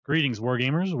Greetings,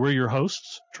 Wargamers. We're your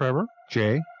hosts, Trevor,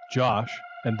 Jay, Josh,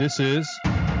 and this is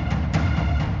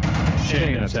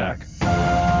Chain Attack.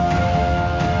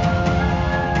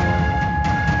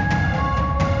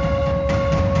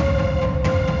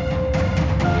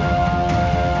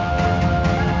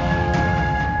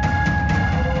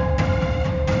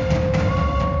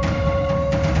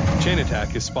 Chain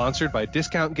Attack is sponsored by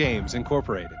Discount Games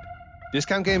Incorporated.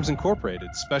 Discount Games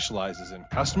Incorporated specializes in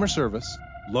customer service,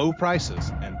 low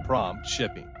prices, and prompt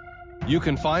shipping. You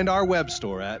can find our web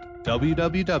store at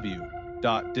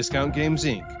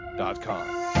www.discountgamesinc.com.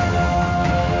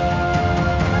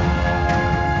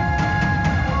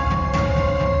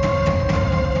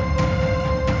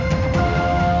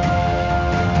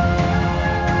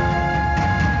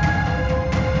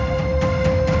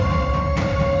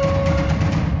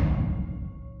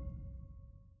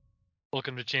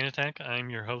 Welcome to Chain Attack. I'm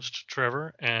your host,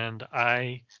 Trevor, and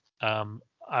I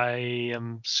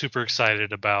am super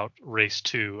excited about Race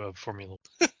 2 of Formula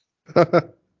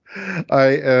 1. I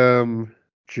am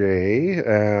Jay,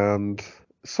 and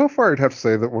so far I'd have to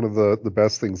say that one of the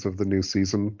best things of the new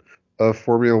season of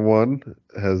Formula 1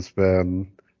 has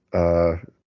been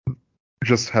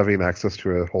just having access to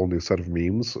a whole new set of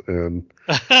memes, and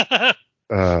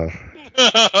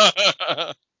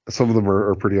some of them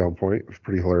are pretty on point,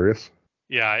 pretty hilarious.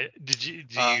 Yeah, do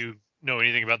you know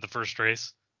anything about the first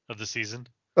race of the season?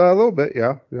 A little bit,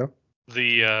 yeah.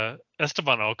 The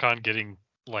Esteban Ocon getting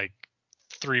like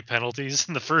 3 penalties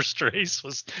in the first race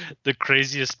was the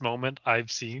craziest moment I've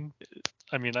seen.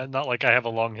 I mean, not like I have a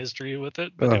long history with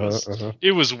it, but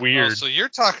it was weird. Oh, so you're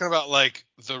talking about like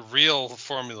the real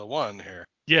Formula 1 here.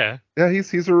 Yeah. Yeah,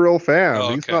 he's a real fan. Oh,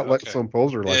 okay, he's not like some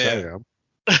poser like I am.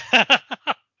 I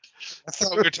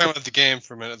thought we were talking about the game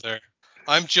for a minute there.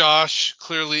 I'm Josh,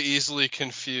 clearly easily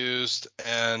confused,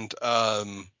 and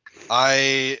I'm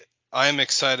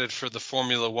excited for the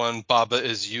Formula 1 Baba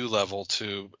is you level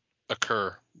to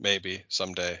occur, maybe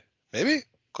someday. Maybe?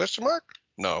 Question mark?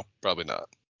 No, probably not.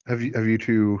 Have you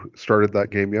two started that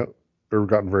game yet, or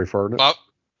gotten very far in it?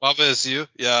 Baba is you?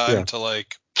 Yeah, I'm to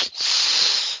like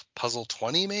puzzle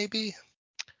 20 maybe.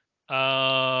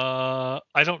 I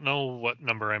don't know what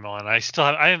number I'm on.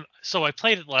 So I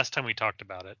played it last time we talked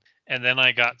about it, and then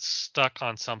I got stuck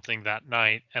on something that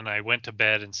night, and I went to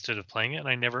bed instead of playing it,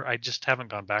 and I just haven't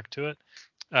gone back to it.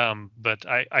 But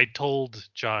I told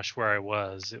Josh where I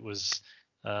was. It was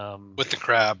with the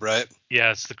crab, right?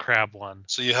 Yeah, it's the crab one.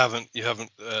 So you haven't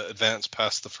advanced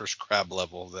past the first crab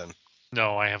level then?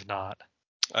 No, I have not.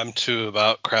 I'm to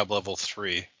about crab level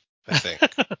 3, I think.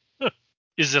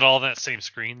 Is it all that same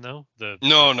screen though?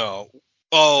 No.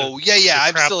 Oh, yeah.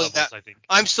 I'm still levels, in that. I think.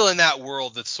 I'm still in that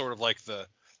world that's sort of like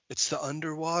it's the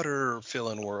underwater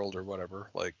fill-in world or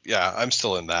whatever. Like, yeah, I'm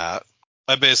still in that.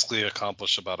 I basically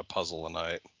accomplish about a puzzle a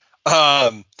night.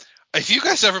 If you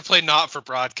guys ever play Not for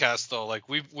Broadcast though, like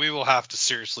we will have to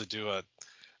seriously do a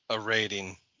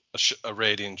rating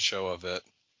show of it,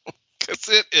 because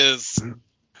it is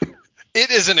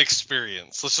an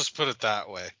experience. Let's just put it that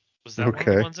way. Was that one of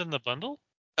the ones in the bundle?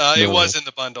 It was in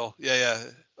the bundle. Yeah.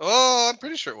 Oh, I'm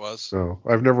pretty sure it was. No,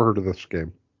 I've never heard of this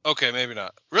game. Okay, maybe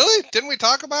not. Really? Didn't we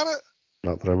talk about it?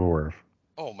 Not that I'm aware of.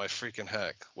 Oh, my freaking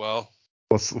heck. Well,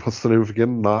 what's the name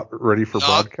again? Not ready for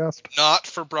broadcast? Not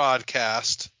for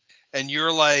broadcast. And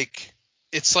you're like,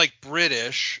 it's like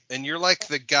British, and you're like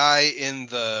the guy in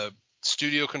the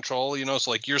studio control, so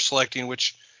like you're selecting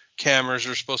which cameras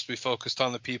are supposed to be focused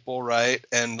on the people, right?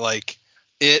 And like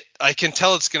I can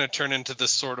tell it's going to turn into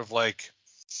this sort of like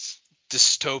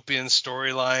dystopian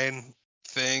storyline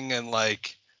thing, and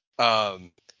like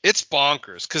it's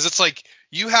bonkers, because it's like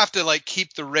you have to like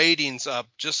keep the ratings up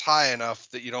just high enough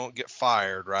that you don't get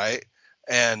fired, right?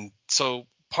 And so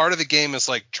part of the game is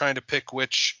like trying to pick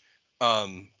which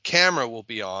camera will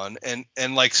be on,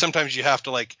 and like sometimes you have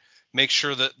to like make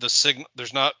sure that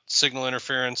there's not signal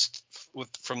interference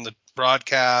from the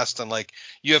broadcast, and like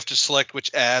you have to select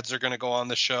which ads are going to go on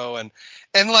the show, and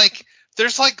like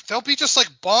there'll be just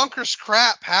like bonkers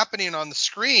crap happening on the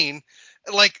screen,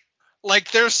 like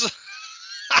there's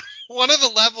one of the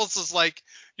levels is like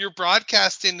you're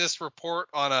broadcasting this report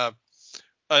on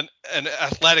an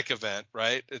athletic event,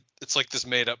 right? It's like this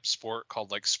made up sport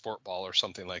called like sport ball or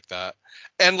something like that,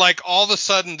 and like all of a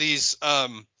sudden these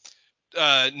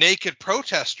naked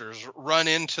protesters run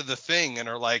into the thing and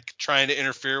are like trying to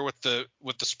interfere with the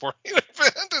sporting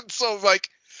event. And so like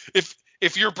if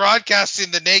you're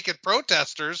broadcasting the naked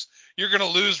protesters, you're going to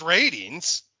lose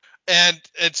ratings. And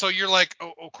so you're like,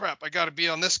 oh crap, I got to be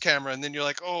on this camera. And then you're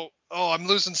like, oh, I'm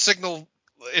losing signal.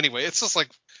 Anyway, it's just like,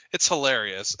 it's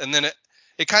hilarious. And then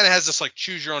it kind of has this like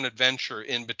choose your own adventure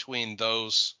in between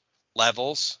those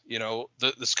levels.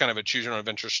 This kind of a choose your own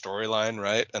adventure storyline,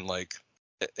 right? And like,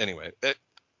 anyway,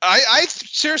 I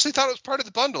seriously thought it was part of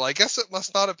the bundle. I guess it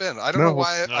must not have been. I don't know No,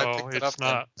 why I No, picked it up it's then.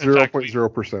 not. In fact,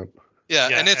 0.0%. Yeah,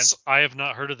 yeah, and it's. I have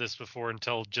not heard of this before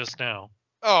until just now.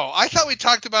 Oh, I thought we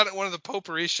talked about it in one of the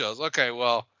potpourri shows. Okay,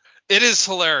 well, it is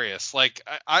hilarious. Like,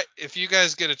 if you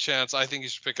guys get a chance, I think you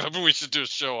should pick it up and we should do a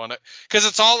show on it because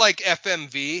it's all like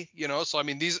FMV, So I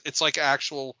mean, it's like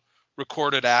actual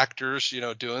recorded actors,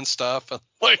 doing stuff, and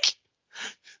like,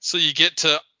 so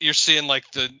you're seeing like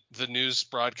the news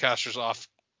broadcasters off.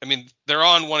 I mean, they're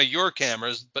on one of your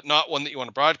cameras, but not one that you want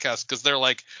to broadcast because they're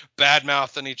like bad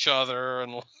mouthing each other,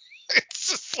 and it's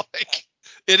just like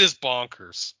it is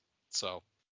bonkers. So,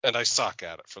 and I suck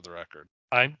at it for the record.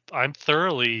 I'm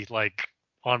thoroughly like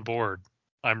on board.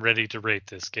 I'm ready to rate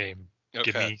this game.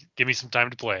 Okay. Give me some time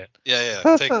to play it.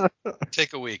 Yeah.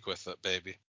 Take a week with it,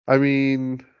 baby. I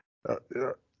mean,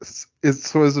 is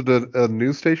it a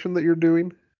news station that you're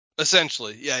doing?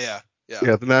 Essentially, yeah.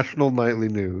 Yeah, the National Nightly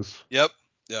News. Yep.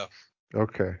 Yeah.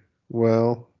 Okay.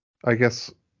 Well, I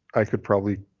guess I could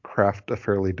probably craft a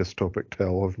fairly dystopic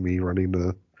tale of me running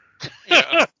a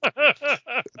Yeah.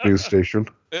 news station.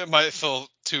 It might feel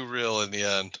too real in the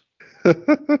end.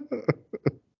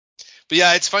 But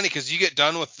yeah, it's funny because you get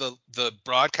done with the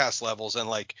broadcast levels and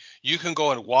like you can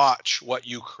go and watch what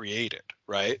you created,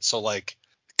 right? So like,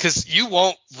 because you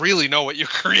won't really know what you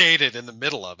created in the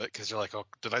middle of it because you're like, oh,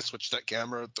 did I switch that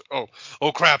camera?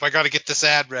 Oh crap, I got to get this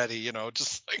ad ready.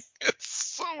 Just like it's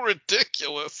so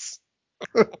ridiculous.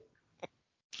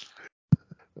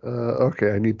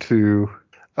 Okay, I need to.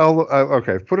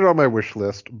 Okay, put it on my wish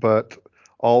list, but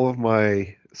all of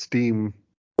my Steam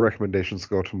recommendations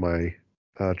go to my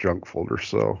junk folder,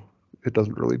 so it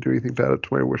doesn't really do anything to add it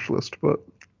to my wish list. But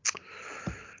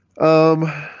um,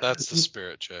 That's the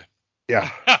spirit, Jay.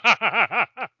 yeah.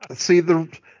 See, the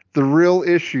real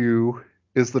issue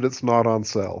is that it's not on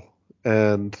sale,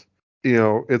 and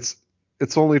it's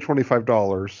only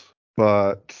 $25,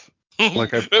 but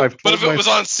like I've But told if it my was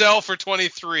on sale for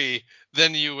 23,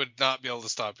 then you would not be able to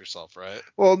stop yourself, right?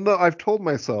 well, no, I've told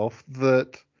myself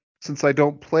that since I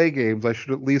don't play games, I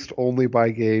should at least only buy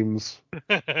games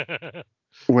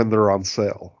when they're on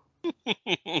sale.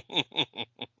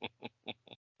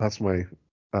 That's my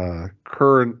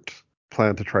current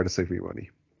plan to try to save me money.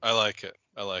 I like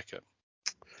it.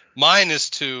 Mine is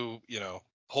to,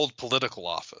 hold political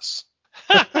office.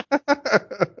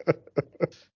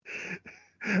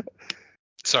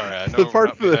 Sorry, I The know we're part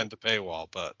not that behind the paywall,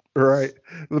 but right,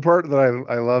 the part that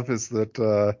I love is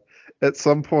that at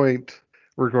some point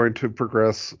we're going to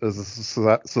progress as a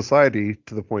society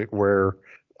to the point where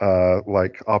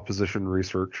like opposition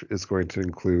research is going to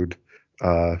include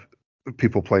uh,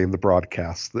 people playing the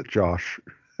broadcasts that Josh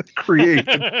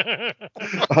created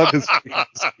on his radio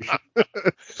station.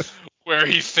 where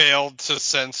he failed to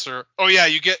censor. Oh yeah,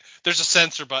 there's a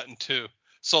censor button too.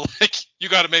 So like you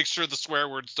got to make sure the swear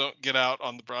words don't get out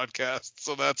on the broadcast.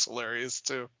 So that's hilarious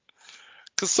too.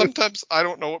 Because sometimes I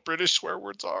don't know what British swear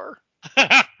words are.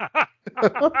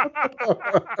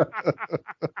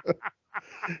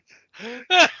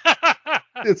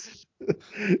 Is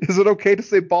it okay to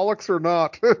say bollocks or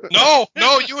not?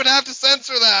 No, you would have to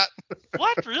censor that.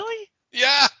 What, really?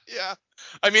 Yeah.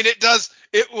 I mean, it does.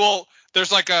 It will.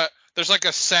 There's like a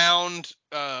sound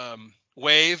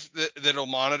wave that'll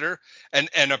monitor, and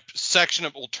a section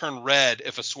of it will turn red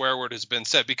if a swear word has been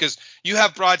said because you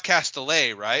have broadcast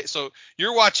delay, right? So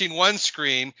you're watching one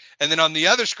screen, and then on the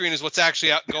other screen is what's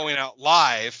actually going out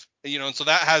live, and so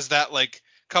that has that like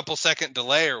couple second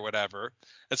delay or whatever.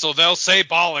 And so they'll say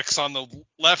bollocks on the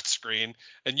left screen,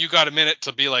 and you got a minute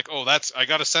to be like, oh, I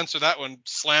got to censor that one.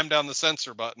 Slam down the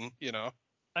censor button.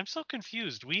 I'm so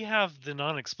confused. We have the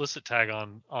non-explicit tag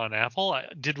on Apple.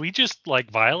 Did we just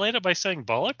like violate it by saying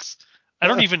bollocks? I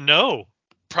don't even know.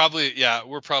 Probably, yeah.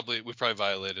 We probably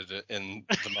violated it in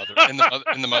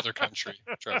the mother country,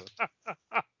 Trevor.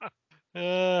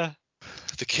 Uh,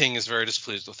 The king is very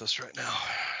displeased with us right now,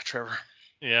 Trevor.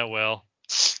 yeah, well,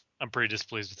 I'm pretty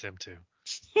displeased with him too.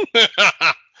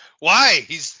 Why?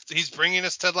 He's bringing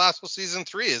us Ted Lasso season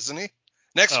 3, isn't he?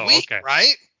 Next Oh, week, okay.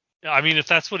 right? I mean, if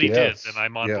that's what he did, then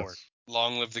I'm on board.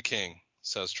 Long live the king,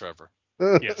 says Trevor.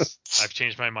 Yes, I've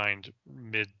changed my mind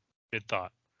mid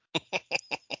thought.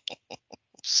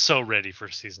 So ready for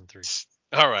season 3.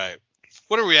 All right.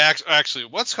 What are we actually?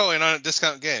 What's going on at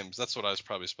Discount Games? That's what I was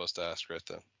probably supposed to ask right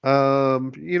then.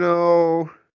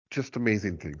 Just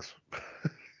amazing things.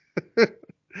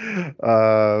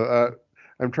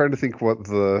 I'm trying to think what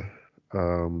the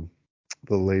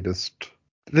latest.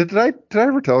 Did I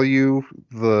ever tell you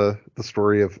the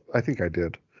story of? I think I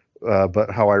did. But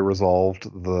how I resolved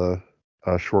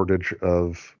a shortage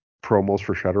of promos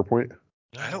for Shatterpoint?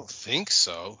 I don't think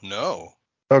so. No.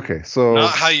 Okay, so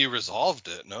Not how you resolved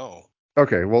it. No.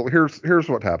 okay, well here's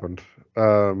what happened.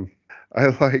 I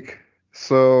like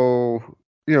so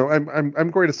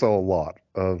I'm going to sell a lot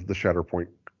of the Shatterpoint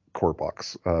core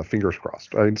box. Fingers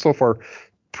crossed. I mean, so far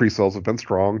pre-sales have been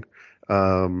strong.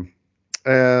 Um,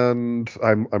 and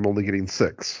I'm only getting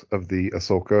 6 of the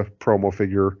Ahsoka promo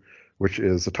figure, which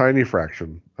is a tiny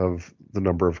fraction of the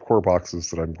number of core boxes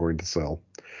that I'm going to sell.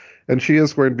 And she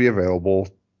is going to be available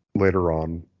later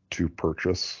on to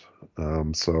purchase.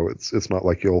 So it's not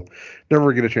like you'll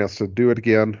never get a chance to do it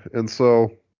again. And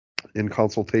so, in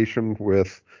consultation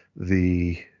with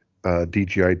the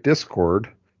DGI Discord,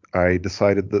 I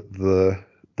decided that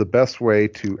the best way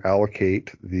to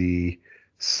allocate the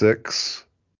 6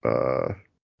 uh,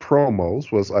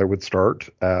 promos was I would start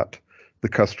at the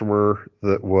customer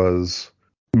that was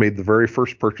made the very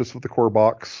first purchase of the core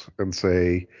box and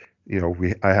say,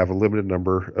 I have a limited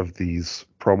number of these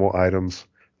promo items.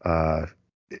 Uh,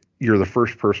 you're the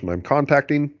first person I'm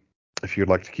contacting. If you'd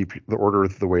like to keep the order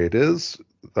the way it is,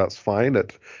 that's fine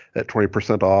at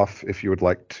 20% off. If you would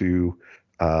like to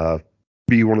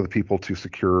be one of the people to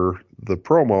secure the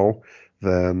promo,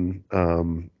 then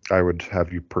I would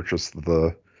have you purchase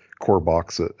the core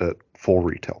box at full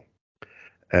retail.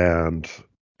 And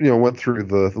went through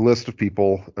the list of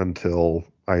people until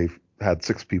I had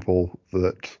 6 people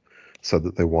that said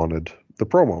that they wanted the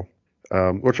promo,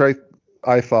 which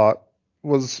I thought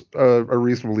was a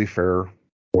reasonably fair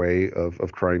way of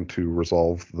trying to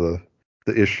resolve the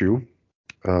issue.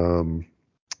 Um,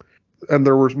 and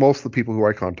there was most of the people who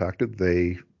I contacted,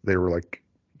 they were like,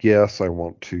 yes, I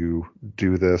want to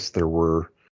do this. There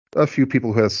were a few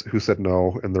people who said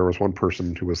no, and there was one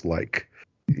person who was like,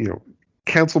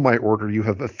 cancel my order. You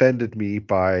have offended me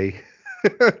by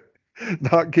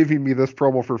not giving me this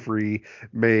promo for free.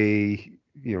 May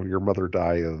your mother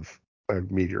die of a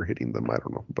meteor hitting them. I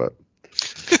don't know, but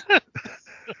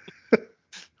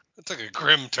That's like a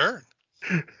grim turn.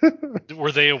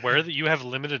 Were they aware that you have a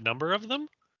limited number of them?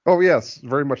 oh yes,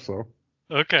 very much so.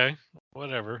 Okay,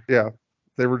 whatever. Yeah,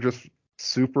 they were just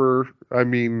super. I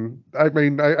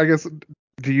guess.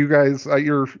 Do you guys?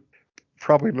 You're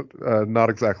probably not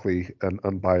exactly an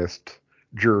unbiased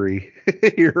jury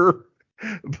here,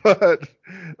 but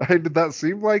did that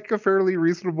seem like a fairly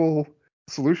reasonable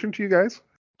solution to you guys?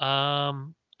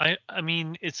 I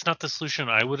mean, it's not the solution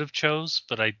I would have chose,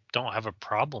 but I don't have a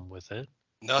problem with it.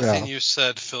 Nothing Yeah. you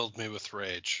said filled me with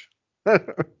rage.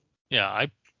 Yeah,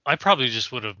 I probably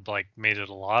just would have like made it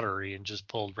a lottery and just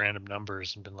pulled random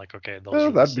numbers and been like, okay, those Well,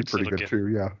 are the that'd be 6 pretty that'll good get it. too.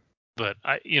 Yeah. But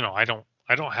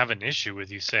I don't have an issue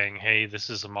with you saying, hey, this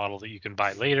is a model that you can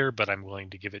buy later, but I'm willing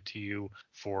to give it to you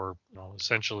for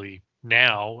essentially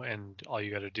now, and all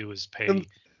you got to do is And pay.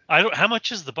 I don't. How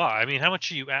much is the box? I mean, how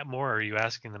much are you at more? Are you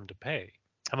asking them to pay?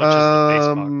 How much is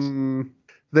the base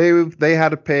box? they had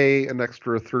to pay an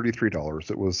extra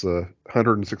 $33. It was a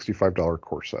 $165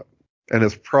 core set. And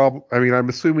it's I'm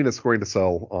assuming it's going to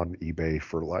sell on eBay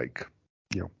for like,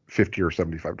 $50 or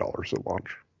 $75 at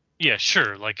launch. Yeah,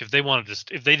 sure. Like if they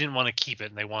didn't want to keep it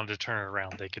and they wanted to turn it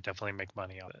around, they could definitely make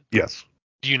money on it. Yes.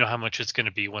 Do you know how much it's going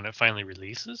to be when it finally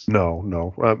releases? No,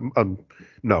 no.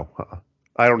 No.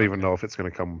 I don't even Okay. know if it's going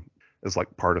to come as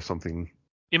like part of something.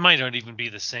 It might not even be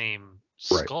the same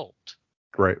Right. sculpt.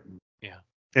 Right. Yeah.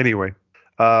 Anyway,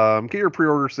 get your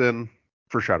pre-orders in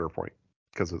for Shatterpoint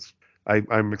because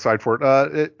I'm excited for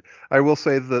it. I will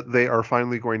say that they are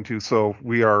finally going to. So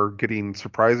we are getting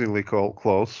surprisingly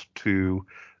close to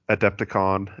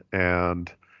Adepticon,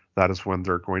 and that is when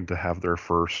they're going to have their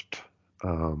first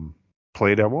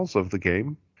play demos of the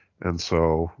game, and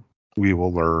so we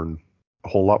will learn a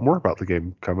whole lot more about the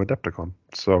game come Adepticon.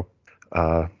 So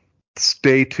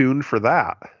stay tuned for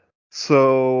that.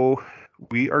 So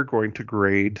we are going to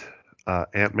grade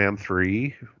Ant-Man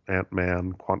 3,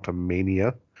 Ant-Man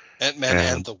Quantumania. Ant-Man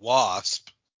and And the Wasp.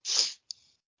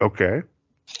 okay.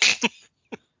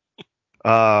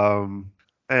 Um,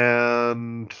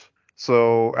 and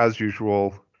so as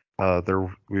usual, there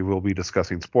we will be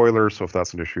discussing spoilers. So if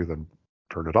that's an issue, then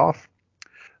turn it off.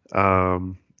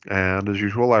 And as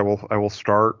usual, I will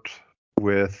start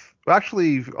with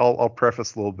actually I'll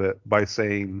preface a little bit by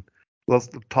saying let's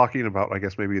talking about I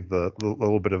guess maybe the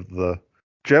little bit of the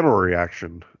general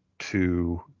reaction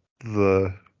to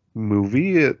the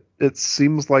movie. It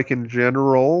seems like in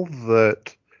general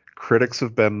that critics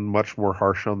have been much more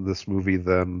harsh on this movie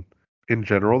than in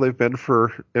general they've been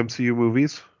for MCU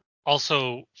movies.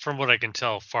 Also, from what I can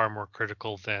tell, far more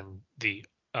critical than the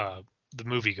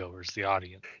moviegoers, the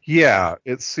audience. Yeah,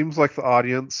 it seems like the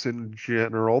audience in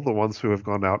general, the ones who have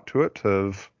gone out to it,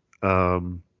 have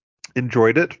Um,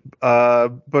 Enjoyed it,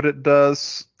 but it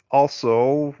does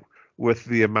also, with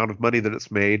the amount of money that it's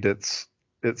made, it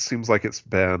seems like it's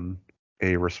been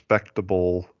a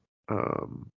respectable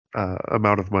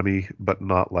amount of money, but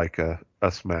not like a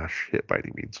smash hit by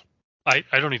any means. I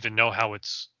don't even know how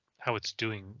it's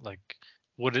doing. Like,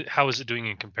 how is it doing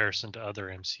in comparison to other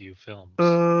MCU films?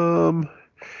 Um,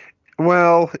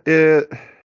 well, it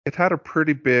had a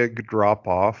pretty big drop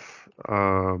off.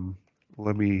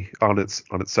 Let me on its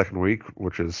second week,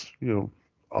 which is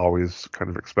always kind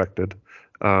of expected.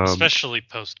 Um, Especially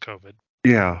post COVID.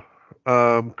 yeah.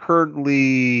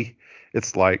 Currently,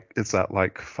 it's at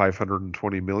like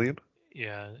 520 million.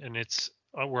 Yeah, and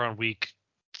we're on week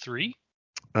 3.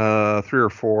 Three or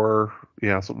four,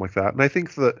 yeah, something like that. And I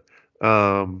think that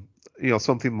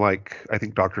something like I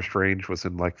think Doctor Strange was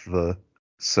in like the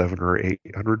 700 or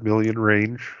 800 million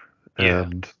range, Yeah.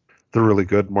 and the really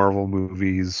good Marvel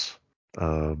movies,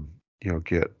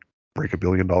 get break $1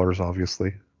 billion,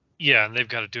 obviously. Yeah, and they've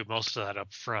got to do most of that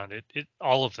up front. It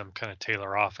all of them kind of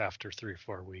tailor off after 3 or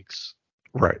 4 weeks.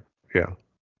 Right. Yeah.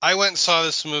 I went and saw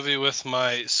this movie with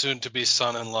my soon-to-be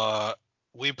son-in-law.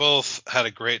 We both had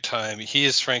a great time. He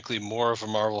is frankly more of a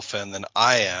Marvel fan than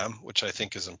I am, which I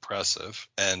think is impressive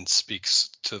and speaks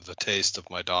to the taste of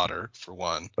my daughter, for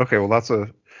one. Okay. Well,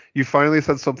 you finally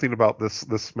said something about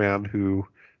this man who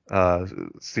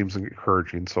seems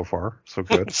encouraging so far. So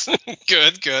good.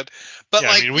 Good, good. But Yeah,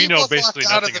 I like mean, we we know both walked basically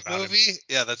out of nothing the about him. movie.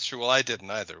 Yeah, that's true. Well, I didn't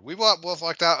either. We both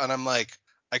walked out, and I'm like,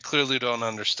 I clearly don't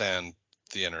understand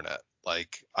the internet.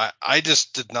 Like, I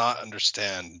just did not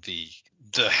understand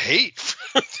the hate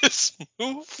for this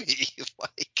movie.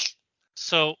 Like,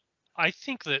 So, I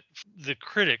think that the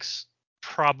critics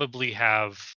probably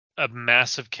have a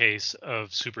massive case of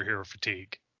superhero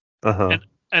fatigue. Uh-huh.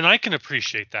 And I can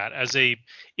appreciate that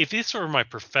if this were my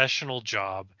professional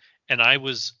job and I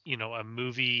was, a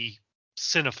movie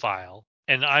cinephile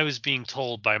and I was being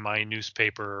told by my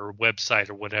newspaper or website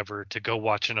or whatever to go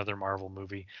watch another Marvel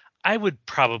movie, I would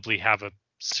probably have a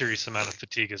serious amount of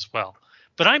fatigue as well.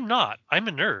 But I'm not. I'm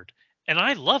a nerd and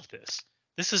I love this.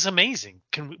 This is amazing.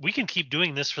 We can keep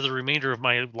doing this for the remainder of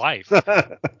my life.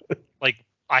 Like,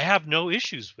 I have no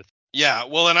issues with it. yeah.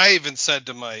 Well, and I even said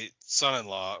to my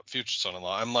son-in-law, future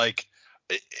son-in-law, I'm like,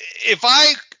 if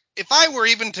I were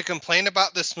even to complain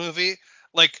about this movie,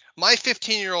 like my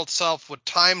 15-year-old self would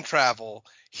time travel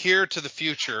here to the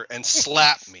future and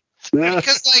slap me.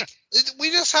 Because like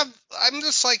we just have I'm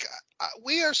just like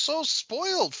we are so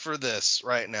spoiled for this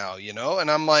right now, and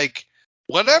I'm like,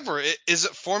 whatever, is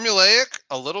it formulaic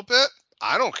a little bit?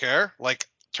 I don't care. Like,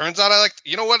 turns out I like,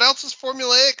 what else is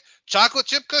formulaic? Chocolate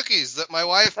chip cookies that my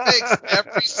wife bakes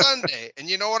every Sunday. And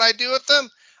you know what I do with them?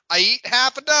 I eat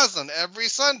half a dozen every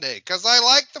Sunday because I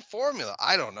like the formula.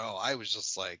 I don't know, I was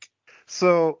just like,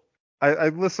 So I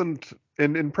listened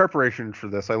in preparation for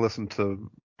this. I listened to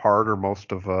part or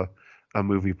most of a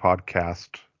movie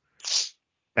podcast,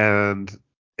 and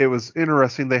it was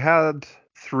interesting. They had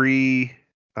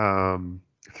um,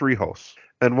 three hosts,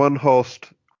 and one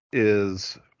host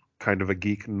is kind of a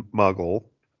geek muggle.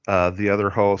 The other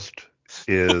host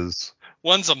is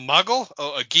one's a muggle.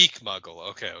 Oh, a geek muggle.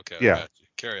 Okay, okay, I yeah, got you.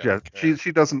 Carry on, yeah. carry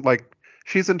She doesn't like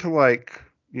she's into like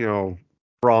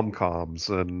rom coms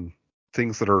and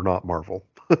things that are not Marvel.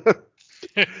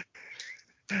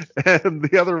 And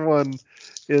the other one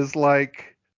is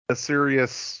like a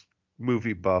serious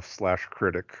movie buff slash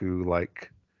critic who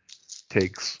like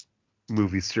takes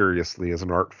movies seriously as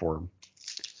an art form.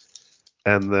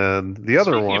 And then the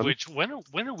other Speaking of one, which,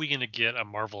 when are we going to get a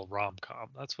Marvel rom com?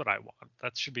 That's what I want.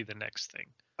 That should be the next thing.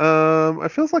 I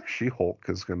feels like She-Hulk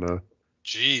is gonna.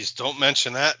 Jeez, don't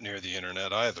mention that near the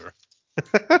internet either.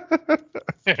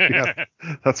 Yeah,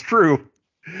 that's true.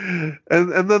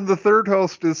 And then the third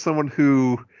host is someone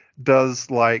who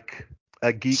does like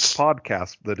a geek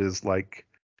podcast that is like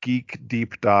geek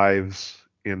deep dives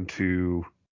into,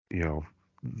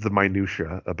 the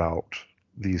minutia about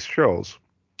these shows.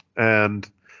 And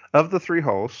of the three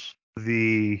hosts,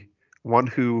 the one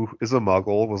who is a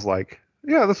muggle was like,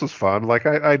 yeah, this was fun. Like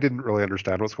I didn't really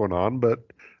understand what's going on, but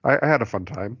I had a fun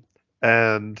time.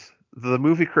 And the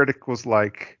movie critic was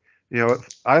like,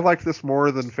 I liked this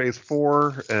more than Phase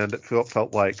 4, and it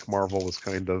felt like Marvel was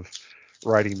kind of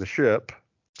riding the ship.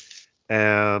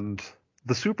 And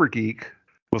the super geek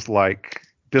was like,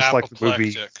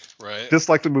 Apoplectic, right?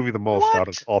 disliked the movie the most out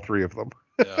of What? all three of them.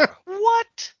 Yeah,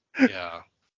 What? yeah.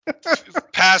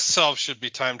 Past self should be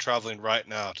time traveling right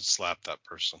now to slap that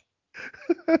person.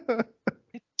 I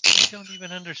don't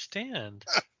even understand.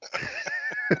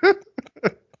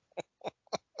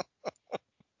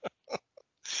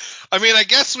 I mean, I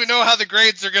guess we know how the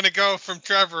grades are going to go from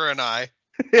Trevor and I.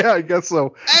 Yeah, I guess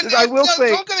so. And I will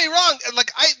say, don't get me wrong.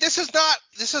 Like, this is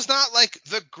not like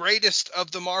the greatest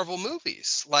of the Marvel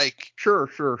movies. Like, sure.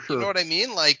 you know what I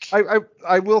mean? Like,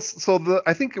 I will. So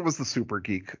I think it was the Super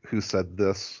Geek who said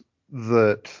this.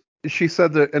 That she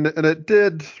said that, and it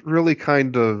did really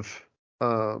kind of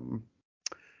um,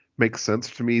 make sense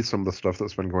to me. Some of the stuff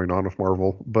that's been going on with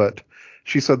Marvel, but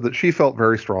she said that she felt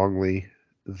very strongly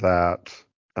that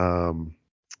um,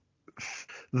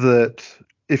 that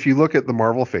if you look at the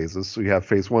Marvel phases, so you have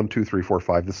phase 1, 2, 3, 4,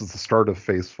 5. This is the start of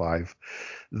phase 5.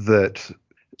 That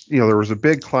there was a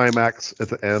big climax at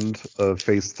the end of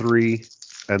phase 3,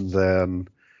 and then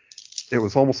it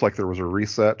was almost like there was a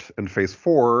reset. And phase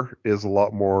 4 is a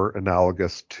lot more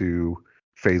analogous to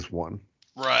phase 1.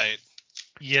 right.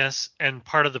 Yes, and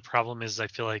part of the problem is I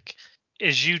feel like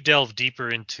as you delve deeper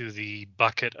into the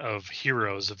bucket of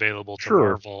heroes available to Sure.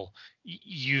 Marvel,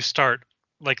 you start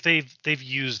like they've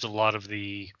used a lot of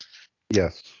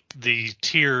Yes. the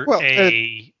tier Well,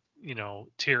 A,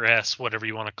 tier S, whatever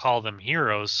you want to call them,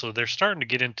 heroes. So they're starting to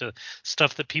get into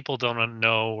stuff that people don't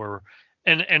know,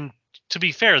 and to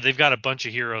be fair, they've got a bunch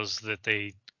of heroes that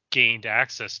they gained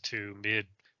access to mid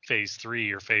phase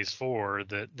 3 or phase 4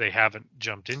 that they haven't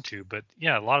jumped into. But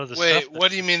yeah, a lot of the stuff Wait, that,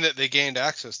 what do you mean that they gained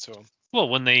access to them? well,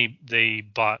 when they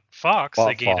bought Fox, they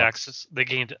bought gained Fox, access. They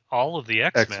gained all of the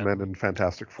X-Men. X-Men, and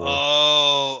Fantastic Four.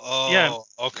 Yeah,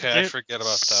 Okay, I there forget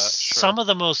about that. Sure. some of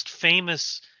the most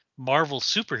famous Marvel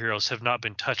superheroes have not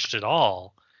been touched at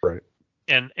all. Right.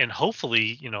 And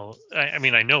hopefully, I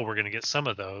mean, I know we're going to get some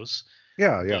of those,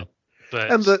 Yeah.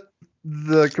 but And but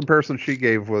the comparison she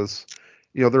gave was,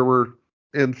 there were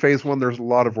in phase 1 there's a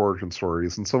lot of origin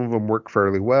stories, and some of them work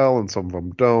fairly well, and some of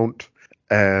them don't.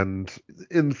 And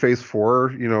in phase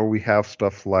 4, we have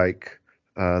stuff like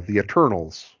the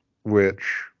Eternals, which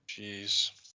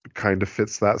Jeez. kind of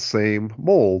fits that same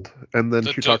mold. And then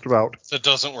she talked about, That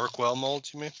doesn't work well, mold,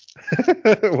 you mean?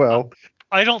 I well,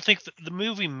 I don't think the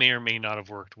movie may or may not have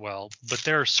worked well, but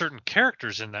there are certain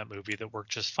characters in that movie that work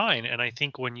just fine. And I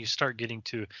think when you start getting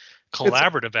to it's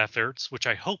collaborative efforts, which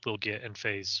I hope we'll get in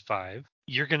phase 5,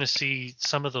 you're going to see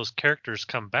some of those characters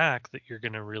come back that you're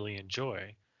going to really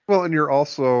enjoy. well, and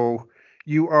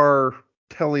you are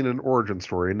telling an origin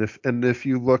story, and if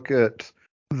you look at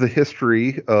the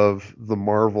history of the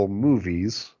Marvel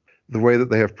movies, the way that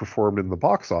they have performed in the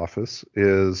box office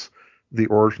is the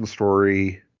origin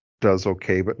story does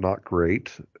okay but not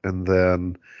great, and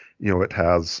then it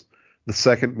has the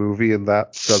second movie and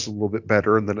that does a little bit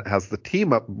better, and then it has the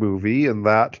team up movie and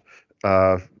that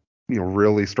uh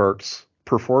really starts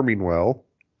performing well,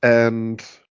 and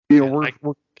Yeah, we're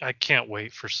I can't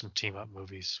wait for some team up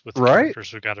movies with the right.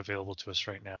 characters we've got available to us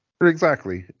right now.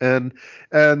 Exactly. And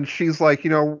she's like,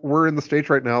 we're in the stage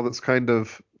right now that's kind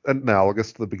of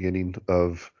analogous to the beginning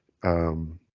of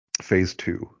phase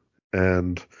 2.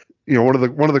 And one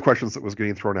of the questions that was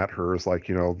getting thrown at her is like,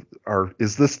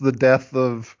 is this the death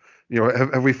of,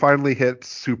 have we finally hit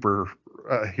super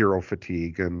hero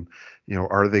fatigue, and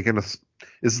are they going to,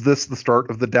 is this the start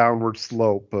of the downward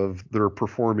slope of their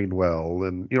performing well,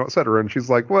 and et cetera. And she's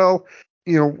like, well,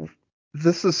 you know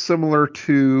this is similar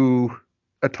to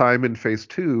a time in phase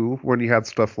 2 when you had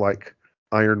stuff like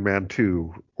Iron Man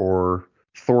 2 or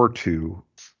Thor 2,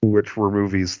 which were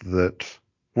movies that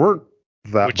weren't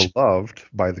that Which, beloved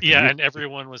by the yeah, community. and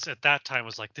everyone was at that time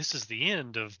was like, "This is the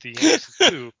end of the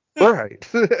MCU." Right.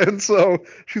 And so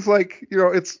she's like,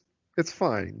 it's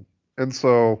fine. And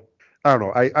so I don't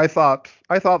know. I thought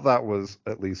that was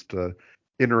at least a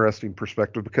interesting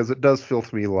perspective, because it does feel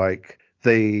to me like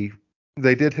they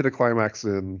did hit a climax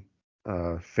in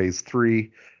phase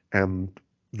 3, and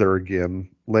they're again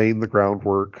laying the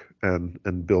groundwork and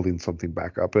building something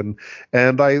back up. And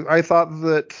I thought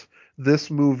that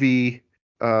this movie,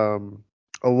 um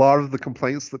a lot of the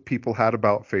complaints that people had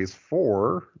about phase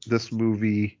 4, this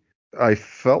movie, I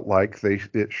felt like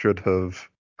it should have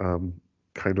um,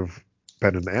 kind of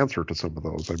been an answer to some of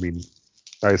those. I mean,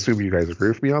 I assume you guys agree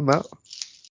with me on that.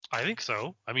 I think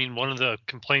so. I mean, one of the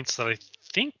complaints that I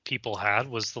think people had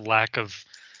was the lack of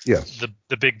Yes.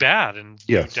 the big bad, and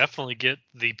you Yes. definitely get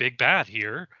the big bad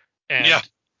here, Yeah,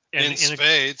 and in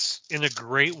spades. in a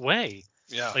great way.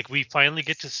 Yeah. Like, we finally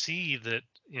get to see that,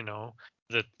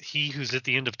 that he who's at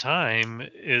the end of time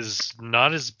is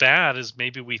not as bad as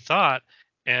maybe we thought,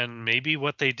 and maybe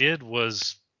what they did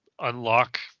was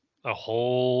unlock a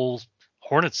whole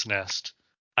hornet's nest.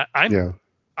 I, I'm Yeah.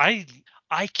 I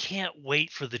I can't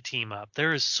wait for the team up.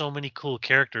 There is so many cool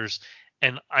characters,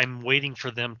 and I'm waiting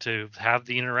for them to have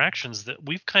the interactions that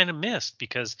we've kind of missed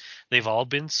because they've all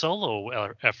been solo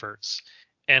efforts.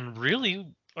 And really,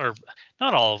 or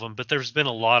not all of them, but there's been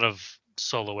a lot of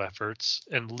solo efforts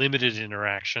and limited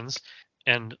interactions.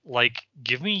 And like,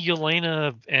 give me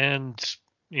Yelena and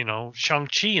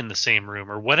Shang-Chi in the same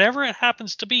room or whatever it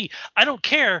happens to be. I don't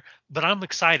care, but I'm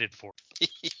excited for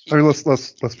I mean,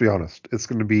 let's be honest. It's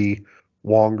going to be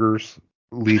Wongers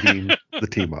leading it. the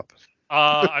team up.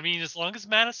 I mean, as long as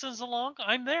Madison's along,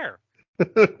 I'm there.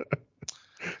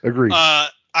 Agreed.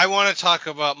 I want to talk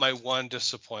about my one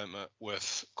disappointment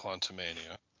with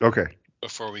Quantumania Okay,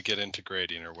 before we get into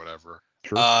grading or whatever.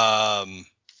 sure.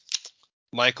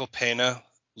 Michael Pena,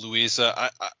 Louise.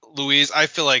 I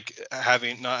feel like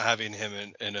not having him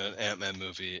in an Ant-Man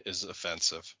movie is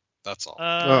offensive. That's all.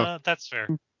 That's fair.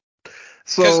 Because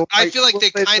So I I feel like will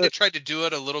they say kind of that. tried to do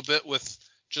it a little bit with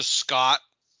just Scott,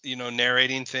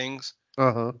 narrating things.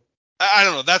 Uh-huh. I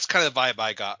don't know. That's kind of the vibe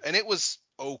I got, and it was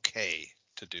okay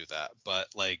to do that, but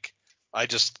like, I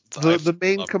The main loved it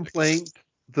again. complaint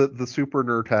that the super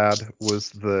nerd had was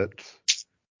that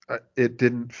it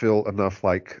didn't feel enough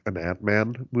like an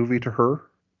Ant-Man movie to her,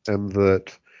 and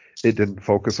that it didn't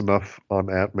focus enough on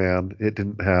Ant-Man. It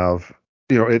didn't have,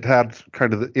 it had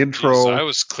kind of the Jeez, intro. I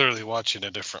was clearly watching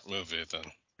a different movie then.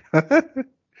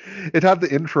 It had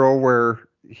the intro where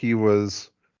he was,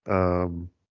 um,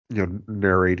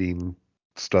 narrating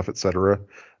stuff, etc.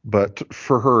 But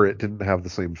for her, it didn't have the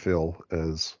same feel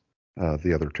as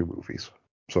the other two movies.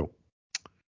 So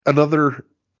another,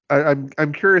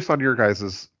 I'm curious on your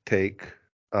guys' take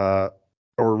uh,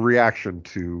 or reaction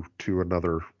to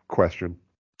another question.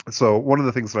 So one of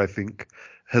the things that I think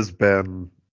has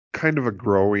been kind of a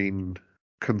growing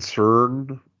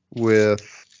concern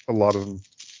with a lot of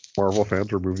Marvel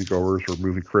fans or moviegoers or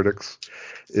movie critics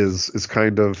is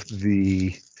kind of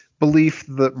the belief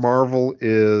that Marvel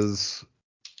is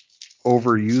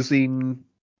overusing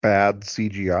bad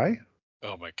CGI.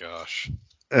 Oh my gosh.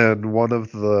 And one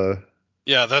of the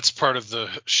Yeah, that's part of the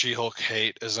She-Hulk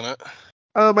hate, isn't it?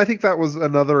 I think that was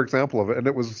another example of it, and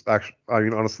it was actually, I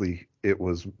mean, honestly, it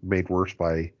was made worse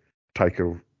by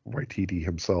Taika Waititi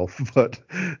himself. But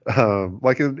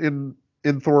like in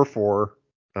Thor 4,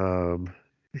 um,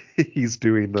 he's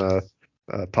doing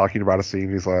talking about a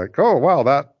scene. He's like, "Oh wow,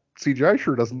 that CGI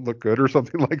sure doesn't look good," or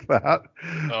something like that.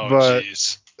 Oh But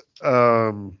geez.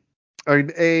 um, I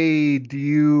mean, A, do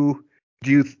you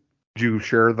do you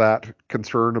share that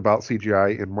concern about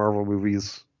CGI in Marvel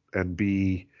movies? And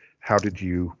B, what did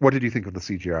you think of the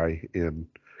CGI in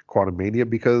Quantum Mania?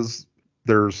 Because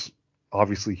there's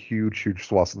obviously huge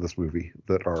swaths in this movie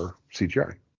that are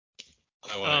CGI.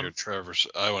 Um, I want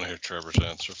to hear Trevor's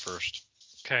answer first.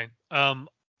 okay.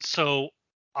 So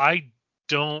I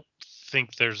don't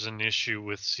think there's an issue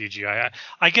with CGI.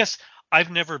 I guess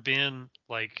I've never been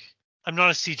like, I'm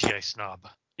not a CGI snob.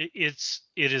 It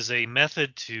is a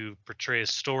method to portray a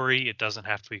story. It doesn't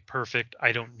have to be perfect.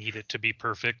 I don't need it to be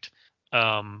perfect.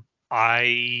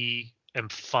 I am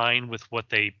fine with what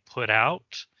they put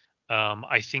out.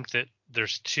 I think that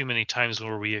there's too many times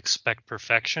where we expect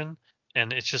perfection,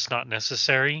 and it's just not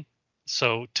necessary.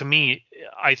 So to me,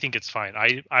 I think it's fine.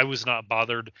 I was not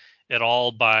bothered at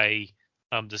all by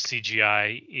the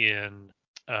CGI in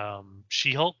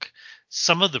She-Hulk.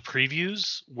 Some of the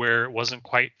previews where it wasn't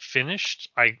quite finished,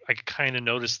 I kind of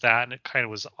noticed that, and it kind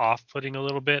of was off-putting a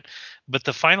little bit. But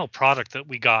the final product that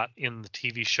we got in the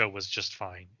TV show was just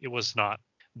fine. It was not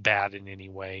bad in any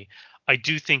way. I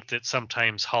do think that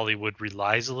sometimes Hollywood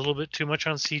relies a little bit too much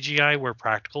on CGI, where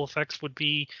practical effects would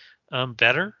be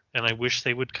better, and I wish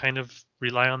they would kind of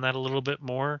rely on that a little bit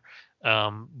more.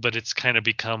 But it's kind of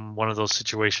become one of those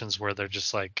situations where they're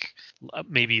just like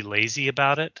maybe lazy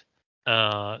about it.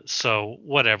 So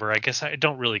whatever. I guess I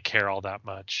don't really care all that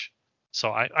much.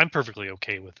 So I'm perfectly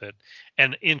okay with it.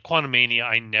 And in Quantumania,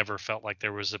 I never felt like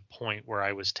there was a point where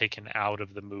I was taken out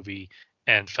of the movie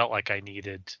and felt like I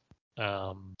needed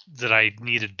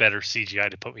better CGI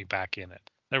to put me back in it.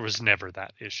 There was never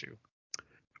that issue.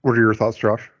 What are your thoughts,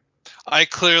 Josh? I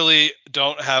clearly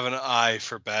don't have an eye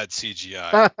for bad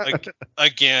CGI.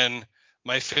 Again,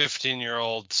 my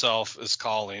 15-year-old self is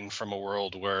calling from a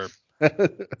world where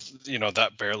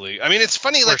that barely. I mean, it's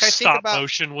funny. Where Like, I think stop about.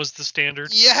 motion was the standard.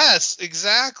 Yes,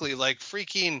 exactly. Like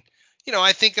freaking.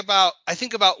 I think about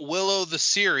Willow the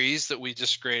series that we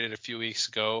just graded a few weeks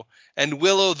ago, and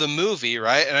Willow the movie,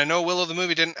 right? And I know Willow the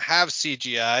movie didn't have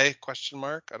CGI question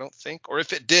mark. I don't think, or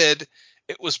if it did,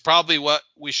 it was probably what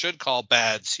we should call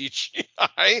bad CGI.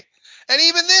 And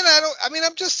even then, I don't. I mean,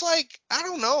 I'm just like, I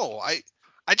don't know. I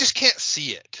just can't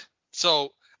see it.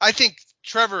 So I think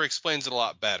Trevor explains it a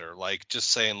lot better. Like just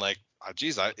saying like, oh,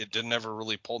 geez, it didn't ever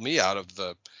really pull me out of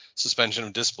the suspension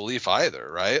of disbelief either,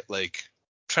 right? Like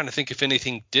trying to think if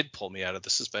anything did pull me out of the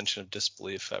suspension of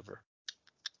disbelief ever.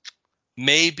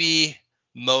 maybe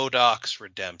MODOK's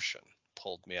redemption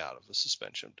pulled me out of the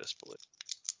suspension of disbelief.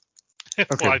 Okay,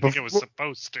 Well, I think it was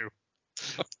supposed to.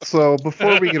 so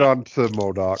before we get on to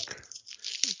MODOK,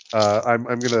 I'm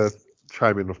gonna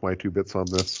chime in with my 2 bits on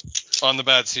this. On the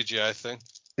bad CGI thing.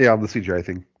 Yeah, on the CGI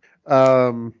thing.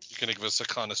 You're gonna give us a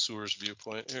connoisseur's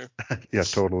viewpoint here. Yeah,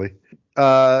 totally.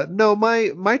 No,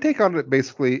 my take on it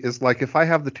basically is like if I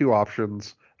have the 2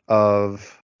 options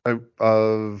of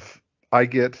I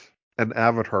get an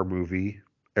Avatar movie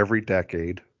every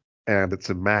decade and it's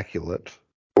immaculate,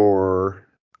 or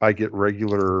I get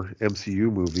regular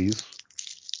MCU movies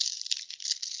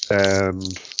and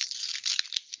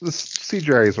the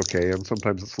CGI is okay, and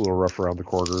sometimes it's a little rough around the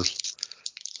corners.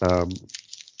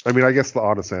 I mean, I guess the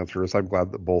honest answer is I'm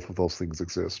glad that both of those things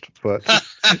exist. But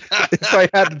if I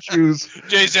had to choose,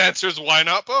 Jay's answer is why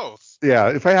not both? yeah,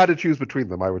 if I had to choose between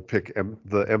them, I would pick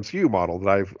the MCU model.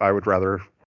 That I would rather,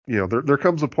 there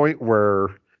comes a point where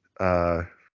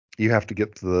you have to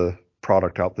get the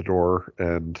product out the door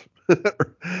and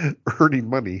earning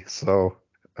money. So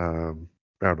I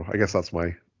don't know. I guess that's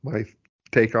my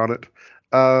take on it.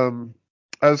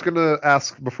 I was gonna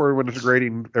ask before we went into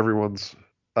grading everyone's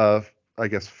I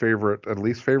guess favorite and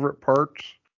least favorite part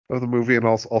of the movie, and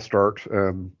I'll start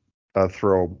and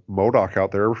throw MODOK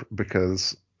out there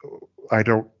because I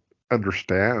don't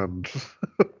understand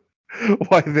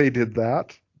why they did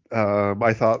that.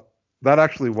 I thought that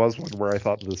actually was one where I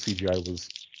thought the CGI was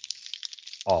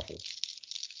awful.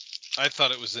 I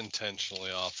thought it was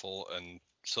intentionally awful, and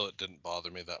so it didn't bother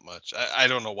me that much. I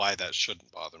don't know why that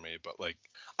shouldn't bother me, but like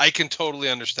I can totally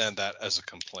understand that as a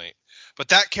complaint. But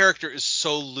that character is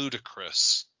so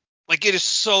ludicrous. Like it is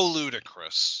so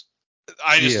ludicrous.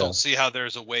 I just Yeah. don't see how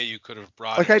there's a way you could have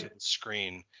brought Like it to the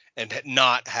screen and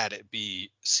not had it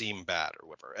seem bad or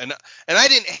whatever. And I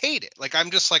didn't hate it. Like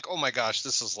I'm just like, oh my gosh,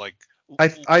 this is like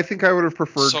I think I would have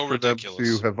preferred so for them to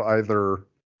ridiculous. have either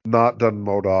not done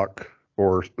MODOK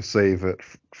or save it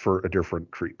for a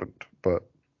different treatment. But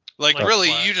Like Like really,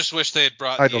 what? you just wish they had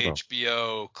brought I the don't know.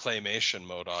 HBO claymation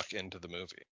MODOK into the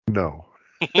movie. No,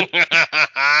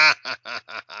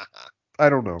 I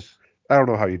don't know. I don't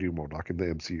know how you do MODOK in the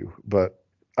MCU, but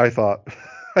I thought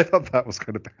I thought that was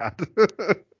kind of bad.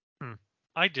 Hmm.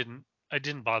 I didn't. It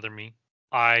didn't bother me.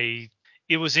 I.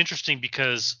 It was interesting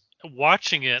because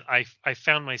watching it, I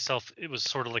found myself. It was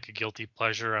sort of like a guilty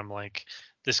pleasure. I'm like,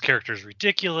 this character is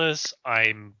ridiculous.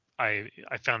 I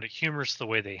found it humorous the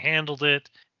way they handled it.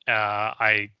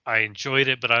 I enjoyed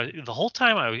it, but the whole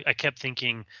time I kept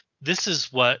thinking, this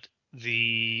is what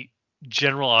the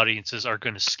general audiences are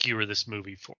going to skewer this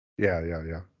movie for. Yeah.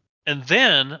 And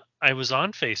then I was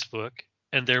on Facebook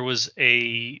and there was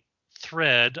a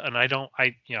thread, and I don't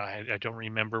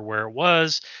remember where it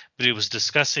was, but it was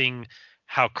discussing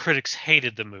how critics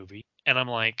hated the movie. And I'm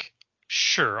like,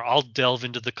 sure, I'll delve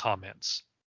into the comments.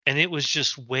 And it was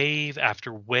just wave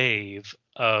after wave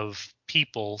of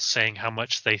people saying how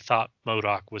much they thought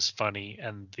MODOK was funny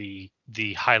and the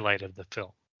highlight of the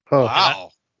film. Huh. And I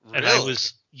Wow, and I really?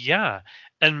 was, yeah,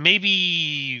 and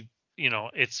maybe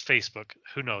it's Facebook.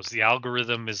 Who knows? The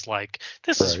algorithm is like,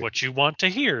 this is Right. what you want to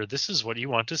hear. This is what you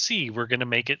want to see. We're going to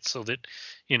make it so that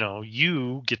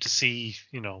you get to see.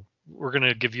 We're going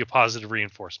to give you a positive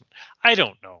reinforcement. I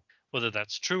don't know whether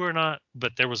that's true or not,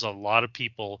 but there was a lot of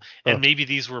people, Huh. and maybe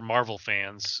these were Marvel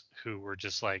fans who were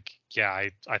just like, yeah, I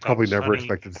thought it Probably was never funny.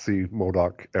 expected to see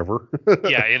MODOK ever.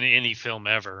 Yeah, in any film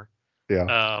ever.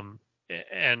 Yeah. Um,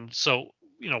 and so,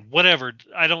 whatever.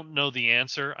 I don't know the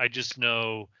answer. I just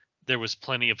know there was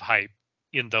plenty of hype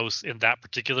in that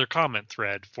particular comment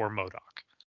thread for MODOK.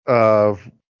 Uh,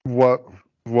 what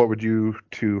what would you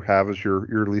two have as your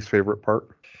least favorite part,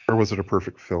 or was it a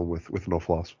perfect film with no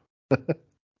flaws?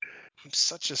 I'm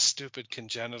such a stupid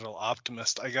congenital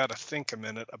optimist. I gotta think a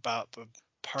minute about the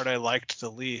part I liked the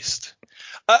least.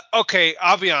 Okay,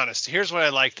 I'll be honest. Here's what I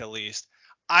liked the least.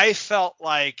 I felt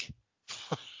like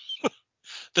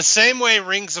the same way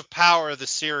Rings of Power, the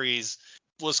series,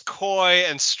 was coy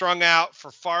and strung out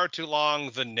for far too long,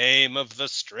 the name of the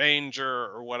stranger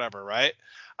or whatever, right?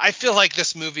 I feel like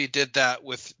this movie did that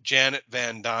with Janet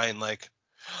Van Dyne. Like,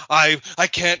 I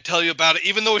can't tell you about it,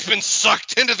 even though we've been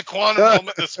sucked into the quantum realm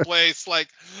at this place. Like,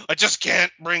 I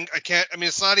can't. I mean,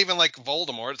 it's not even like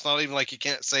Voldemort. It's not even like you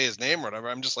can't say his name or whatever.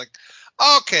 I'm just like,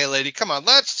 okay, lady, come on.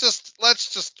 Let's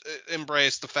just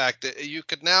embrace the fact that you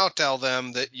could now tell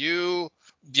them that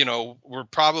were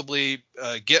probably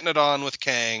getting it on with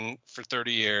Kang for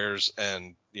 30 years,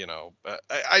 and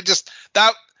I just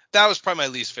that was probably my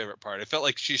least favorite part. I felt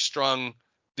like she strung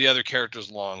the other characters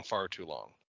along far too long.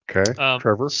 Okay,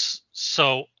 Trevor.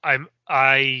 So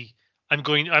I I'm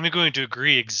going to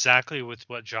agree exactly with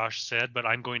what Josh said, but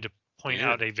I'm going to point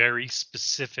out a very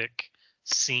specific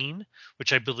scene,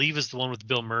 which I believe is the one with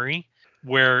Bill Murray,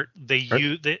 where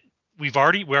we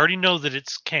already know that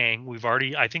it's Kang.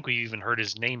 I think we even heard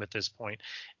his name at this point,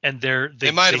 and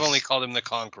They might have only called him the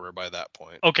Conqueror by that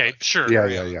point. Okay, sure.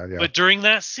 Yeah. But during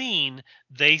that scene,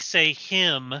 they say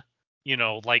him,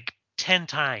 like 10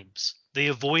 times. They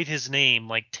avoid his name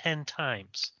like 10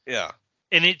 times. Yeah.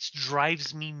 And it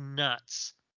drives me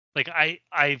nuts. Like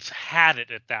I've had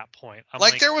it at that point. I'm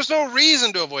like there was no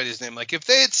reason to avoid his name. Like if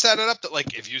they had set it up that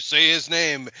like if you say his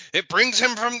name, it brings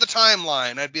him from the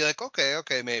timeline, I'd be like,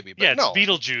 okay, maybe. But yeah, it's no.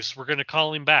 Beetlejuice. We're gonna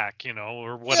call him back,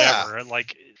 or whatever. Yeah.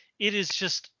 Like it is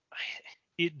just,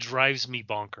 it drives me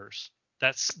bonkers.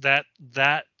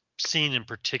 That scene in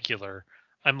particular.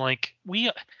 I'm like,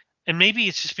 and maybe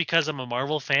it's just because I'm a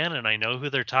Marvel fan and I know who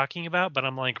they're talking about, but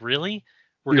I'm like, really?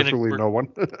 You're fooling no one.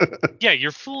 Yeah,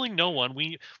 you're fooling no one.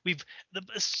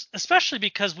 Especially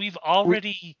because we've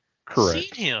already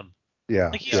seen him. Yeah.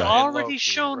 Like he's already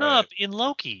shown up in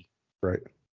Loki. Right.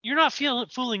 You're not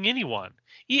fooling anyone.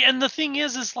 And the thing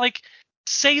is like,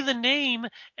 say the name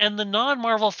and the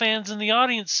non-Marvel fans in the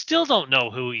audience still don't know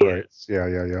who he is. Yeah.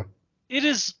 It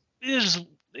is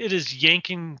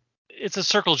yanking. It's a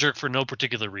circle jerk for no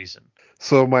particular reason.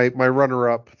 So my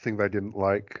runner-up thing that I didn't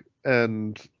like,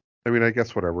 and I mean, I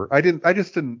guess whatever.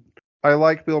 I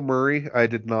like Bill Murray. I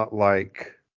did not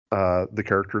like the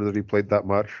character that he played that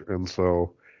much, and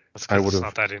so that's because it's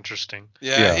not that interesting.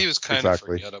 Yeah, he was kind of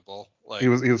forgettable. Like he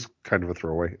was kind of a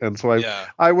throwaway, and so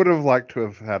I would have liked to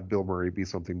have had Bill Murray be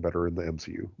something better in the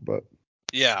MCU, but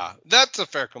yeah, that's a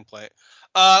fair complaint.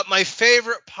 My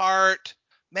favorite part,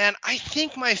 man, I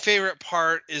think my favorite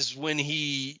part is when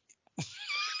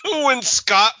when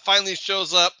Scott finally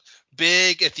shows up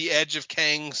big at the edge of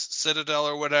Kang's citadel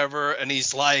or whatever, and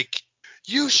he's like,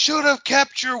 "You should have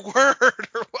kept your word."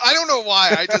 I don't know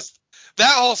why. I just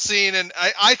that whole scene, and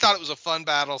I thought it was a fun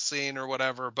battle scene or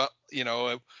whatever, but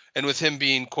and with him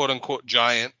being quote unquote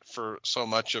giant for so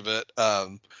much of it,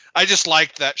 I just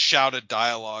liked that shouted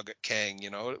dialogue at Kang.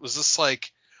 It was just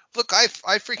like, look, I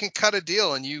freaking cut a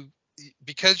deal, and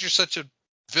because you're such a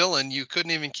villain, you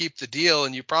couldn't even keep the deal,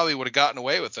 and you probably would have gotten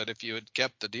away with it if you had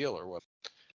kept the deal or what.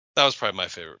 That was probably my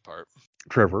favorite part.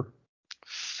 Trevor.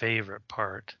 Favorite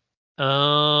part.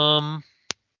 Or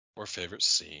favorite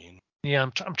scene. Yeah,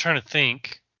 I'm trying to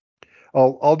think.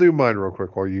 I'll do mine real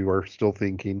quick while you are still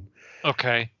thinking.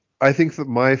 Okay. I think that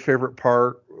my favorite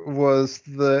part was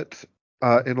that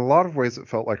in a lot of ways it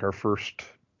felt like our first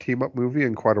team up movie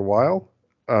in quite a while.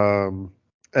 And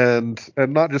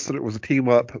not just that it was a team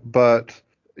up, but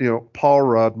Paul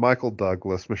Rudd, Michael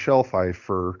Douglas, Michelle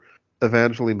Pfeiffer,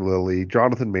 Evangeline Lilly,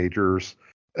 Jonathan Majors,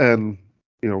 and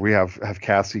we have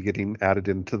Cassie getting added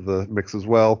into the mix as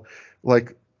well.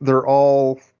 Like they're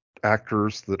all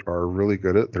actors that are really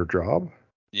good at their job.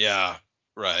 Yeah,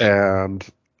 right. And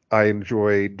I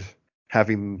enjoyed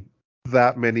having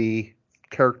that many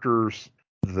characters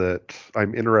that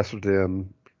I'm interested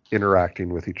in interacting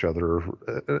with each other,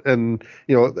 and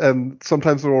and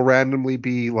sometimes it will randomly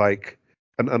be like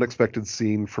an unexpected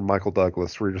scene from Michael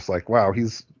Douglas where you're just like, wow, he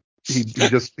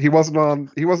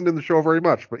wasn't in the show very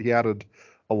much, but he added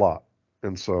a lot,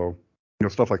 and so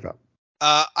stuff like that.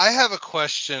 I have a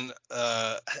question.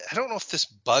 I don't know if this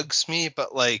bugs me,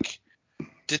 but like,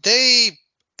 did they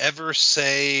ever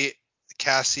say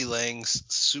Cassie Lang's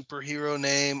superhero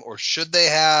name, or should they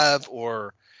have,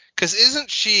 or because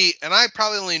isn't she, and I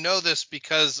probably only know this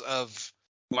because of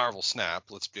Marvel Snap,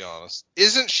 let's be honest,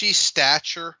 isn't she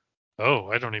Stature? Oh,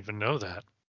 I don't even know that.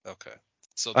 Okay.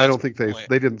 So I don't think they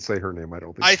didn't say her name. I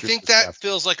don't think. I think that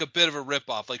feels like a bit of a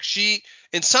ripoff. Like she,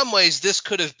 in some ways, this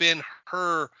could have been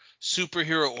her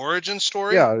superhero origin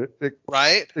story. Yeah,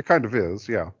 right. It kind of is,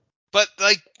 yeah. But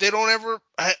like they don't ever.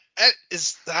 I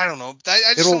don't know.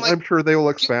 I just am like, I'm sure they will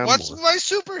expand what's more. my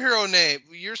superhero name?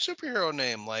 Your superhero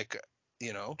name, like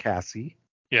Cassie.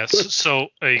 Yes. So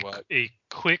a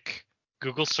quick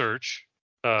Google search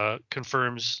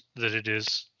confirms that it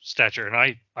is Stature,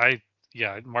 and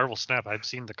yeah, Marvel Snap. I've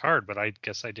seen the card, but I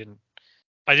guess I didn't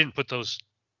put those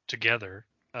together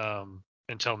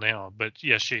until now. But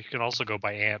yes, she can also go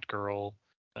by Ant Girl.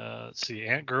 Let's see,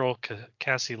 Ant Girl,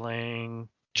 Cassie Lang,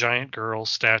 Giant Girl,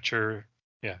 Stature.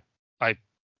 Yeah, I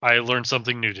learned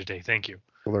something new today. Thank you.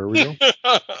 Well, there we go.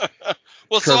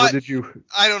 Well, Trevor, so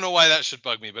I don't know why that should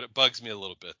bug me, but it bugs me a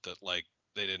little bit that like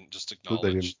they didn't just acknowledge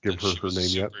they didn't give that she was a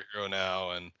name superhero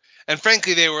now, and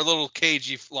frankly they were a little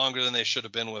cagey longer than they should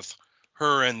have been with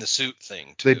her and the suit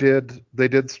thing too. They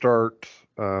did start.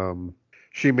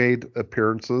 She made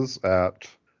appearances at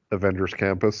Avengers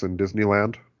Campus in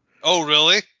Disneyland. Oh,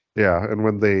 really? Yeah, and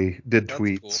when they did That's cool.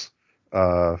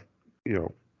 tweets, you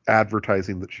know,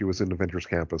 advertising that she was in Avengers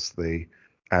Campus, they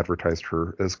advertised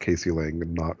her as Casey Lang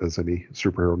and not as any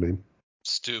superhero name.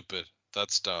 Stupid.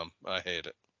 That's dumb. I hate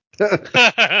it.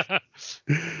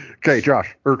 Okay,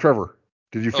 Josh or Trevor,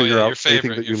 did you Oh yeah, figure out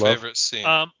anything that your you love favorite scene.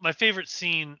 My favorite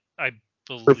scene, I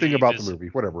or thing believe, about the is movie?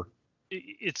 Whatever.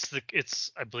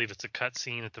 I believe it's a cut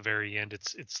scene at the very end.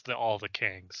 It's all the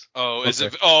Kangs. Oh, is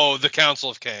Okay. it? Oh, the Council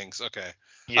of Kangs. Okay.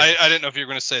 Yes. I didn't know if you were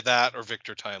going to say that or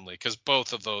Victor Timely, because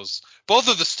both of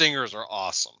the stingers are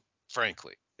awesome,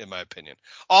 frankly, in my opinion.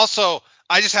 Also,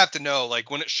 I just have to know,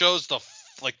 like, when it shows the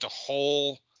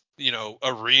whole,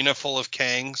 arena full of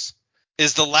Kangs,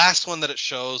 is the last one that it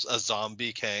shows a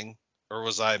zombie Kang, or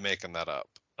was I making that up?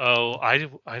 Oh, I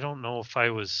don't know if I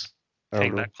was I don't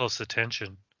paying know. that close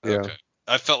attention. Yeah, Okay.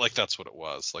 I felt like that's what it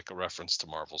was, like a reference to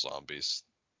Marvel Zombies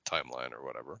timeline or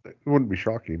whatever. it wouldn't be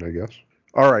shocking, I guess.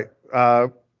 All right.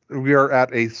 We are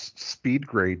at a speed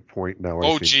grade point now, I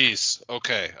Oh, think. geez.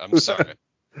 Okay. I'm sorry.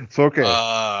 So, okay.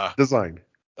 Uh, Design.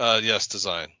 yes,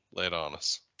 design. Lay it on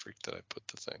us. Freak that I put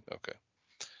the thing.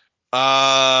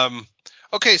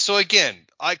 Okay, so again,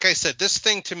 like I said, this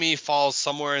thing to me falls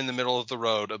somewhere in the middle of the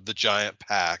road of the giant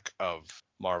pack of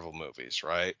Marvel movies,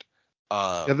 right?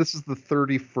 Yeah, this is the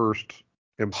 31st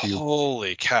MCU.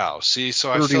 Holy cow. See, so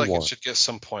I feel like it 31. should get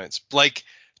some points. Like,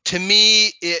 to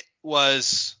me, a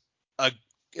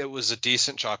it was a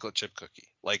decent chocolate chip cookie.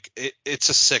 Like, it's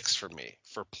a 6 for me.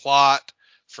 For plot,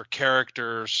 for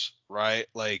characters, right?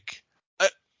 Like,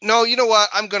 no, you know what?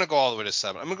 I'm gonna go all the way to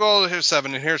 7. I'm gonna go all the way to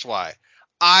 7, and here's why.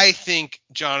 I think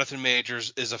Jonathan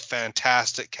Majors is a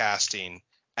fantastic casting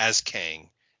as Kang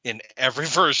in every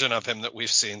version of him that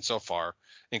we've seen so far,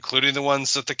 including the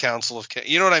ones at the Council of Kang.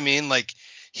 You know what I mean? Like,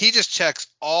 he just checks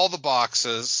all the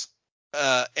boxes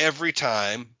every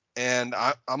time, and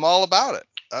I'm all about it.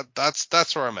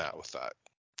 That's where I'm at with that.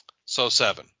 So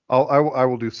 7. I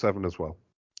will do 7 as well.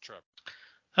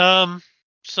 Trevor.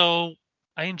 So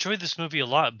I enjoyed this movie a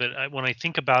lot, but when I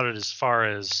think about it, as far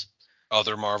as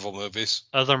Other Marvel movies.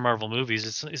 other Marvel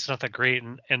movies, it's not that great.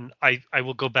 And I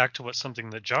will go back to something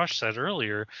that Josh said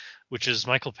earlier, which is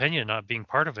Michael Pena not being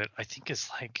part of it. I think is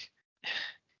like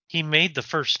he made the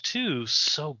first two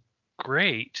so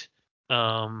great,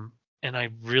 and I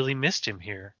really missed him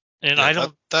here. And Yeah,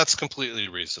 that's completely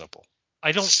reasonable.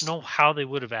 I don't know how they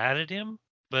would have added him,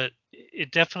 but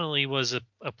it definitely was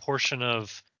a portion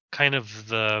of kind of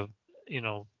the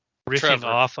riffing Trevor,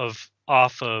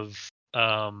 off of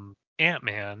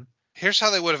Ant-Man. here's how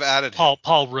they would have added him.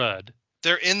 Paul Rudd.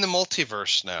 They're in the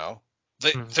multiverse now.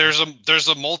 Mhm. There's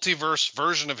a multiverse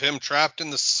version of him trapped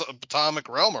in the subatomic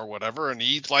realm or whatever, and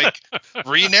he like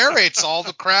re-narrates all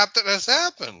the crap that has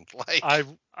happened. Like,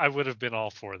 I would have been all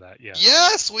for that. Yeah.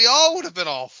 yes, we all would have been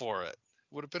all for it.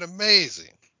 Would have been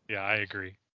amazing. Yeah, I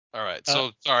agree. All right, Uh,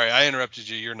 so sorry I interrupted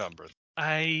you. Your number.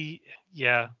 I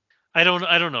yeah. I don't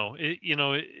know.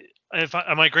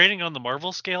 Am I grading on the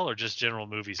Marvel scale or just general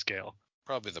movie scale?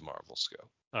 Probably the Marvel scale.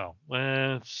 Oh,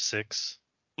 well, 6.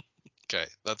 Okay,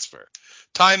 that's fair.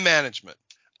 Time management.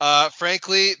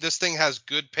 Frankly, this thing has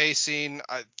good pacing.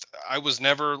 I was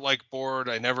never like bored.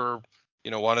 I never,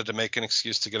 wanted to make an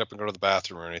excuse to get up and go to the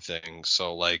bathroom or anything.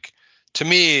 So like, to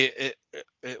me,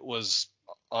 it was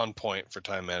on point for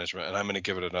time management, and I'm going to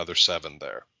give it another 7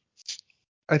 there.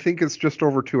 I think it's just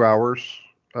over 2 hours,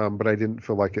 but I didn't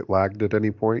feel like it lagged at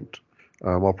any point.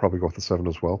 I'll probably go with the 7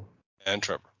 as well. And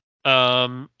Trevor.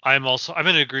 I'm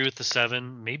going to agree with the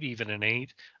 7, maybe even an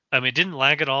 8. It didn't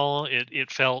lag at all.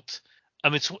 It felt, I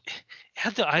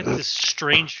had this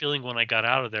strange feeling when I got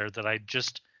out of there that I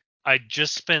just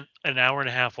spent an hour and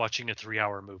a half watching a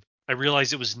 3-hour movie. I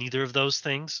realized it was neither of those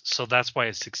things, so that's why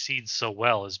it succeeds so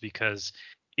well, is because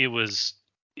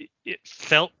it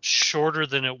felt shorter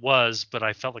than it was, but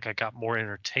I felt like I got more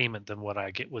entertainment than what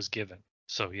was given.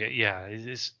 So yeah,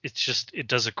 it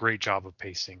does a great job of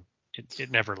pacing.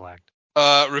 It never lagged.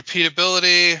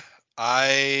 Repeatability.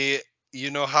 You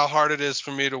know how hard it is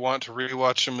for me to want to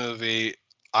rewatch a movie.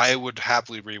 I would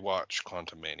happily rewatch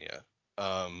Quantumania.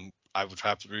 I would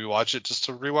have to rewatch it just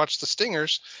to rewatch the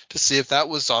Stingers to see if that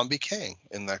was Zombie Kang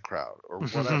in that crowd or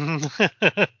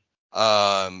whatever.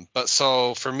 But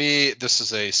so for me, this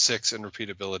is a 6 in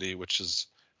repeatability, which is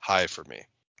high for me.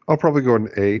 I'll probably go an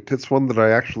 8. It's one that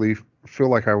I actually feel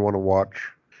like I want to watch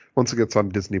once it gets on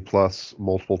Disney Plus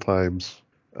multiple times,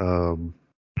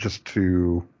 just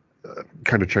to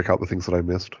kind of check out the things that I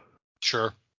missed.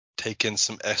 Sure. Take in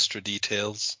some extra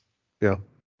details. Yeah.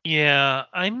 Yeah,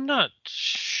 I'm not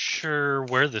sure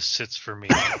where this sits for me.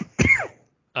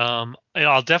 I'll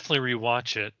definitely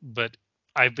rewatch it, but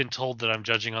I've been told that I'm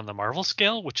judging on the Marvel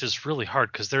scale, which is really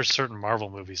hard because there's certain Marvel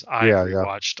movies I've Yeah, yeah.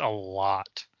 rewatched a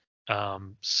lot.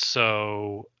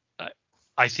 So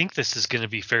I think this is going to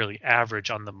be fairly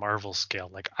average on the Marvel scale.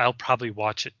 Like I'll probably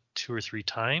watch it 2 or 3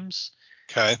 times.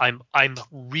 Okay. I'm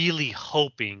really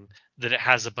hoping that it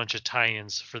has a bunch of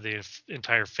tie-ins for the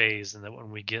entire phase, and that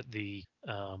when we get the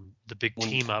big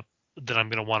team up, that I'm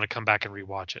going to want to come back and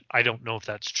rewatch it. I don't know if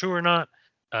that's true or not,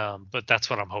 but that's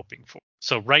what I'm hoping for.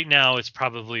 So right now it's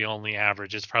probably only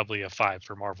average. It's probably a 5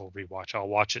 for Marvel rewatch. I'll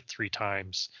watch it 3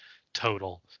 times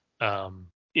total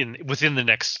within the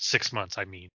next 6 months. I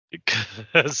mean,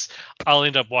 because I'll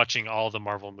end up watching all the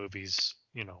Marvel movies.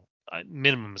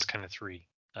 Minimum is kind of 3.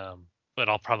 But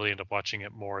I'll probably end up watching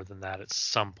it more than that at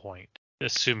some point,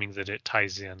 assuming that it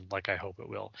ties in like I hope it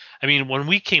will. I mean, when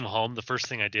we came home, the first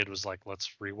thing I did was like, let's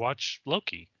rewatch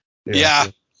Loki. Yeah.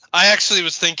 I actually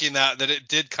was thinking that it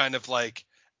did kind of like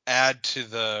add to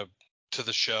the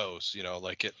shows,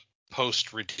 like it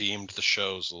post redeemed the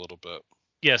shows a little bit.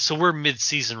 Yeah, so we're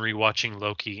mid-season rewatching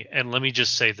Loki, and let me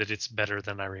just say that it's better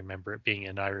than I remember it being,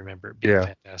 and I remember it being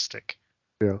fantastic.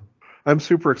 Yeah. I'm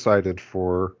super excited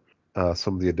for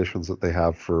some of the additions that they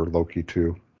have for Loki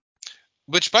 2.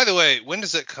 Which, by the way, when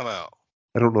does it come out?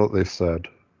 I don't know what they've said.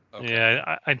 Okay.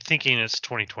 Yeah, I'm thinking it's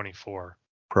 2024.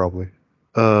 Probably.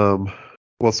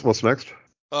 What's next?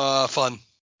 Fun.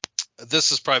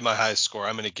 This is probably my highest score.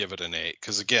 I'm going to give it an 8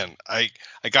 because again, I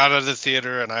got out of the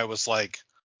theater and I was like,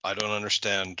 I don't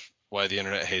understand why the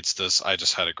internet hates this. I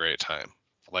just had a great time.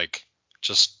 Like,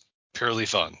 just purely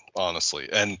fun, honestly.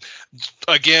 And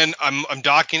again, I'm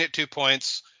docking it 2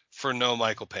 points for no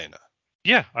Michael Pena.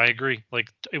 Yeah, I agree. Like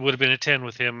it would have been a 10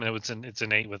 with him, and it's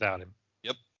an 8 without him.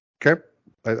 Yep. Okay.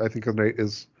 I think an 8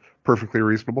 is perfectly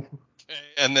reasonable.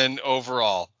 And then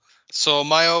overall. So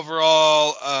my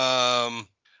overall,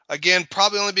 again,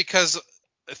 probably only because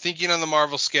thinking on the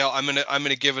Marvel scale, I'm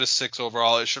gonna give it a 6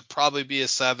 overall. It should probably be a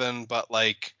 7, but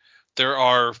like there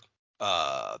are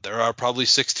probably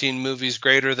 16 movies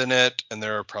greater than it, and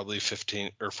there are probably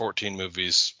 15 or 14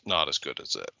 movies not as good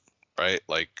as it, right?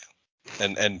 Like,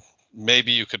 and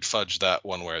maybe you could fudge that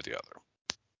one way or the other.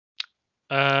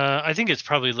 I think it's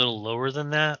probably a little lower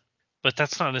than that, but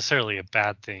that's not necessarily a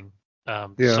bad thing.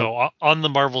 Yeah. So on the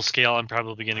Marvel scale, I'm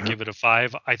probably going to give it a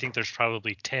 5. I think there's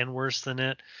probably 10 worse than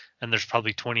it, and there's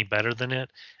probably 20 better than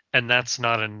it. And that's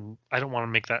not I don't want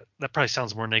to make that probably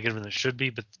sounds more negative than it should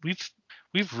be, but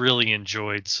we've really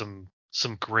enjoyed some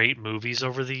great movies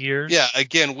over the years. Yeah,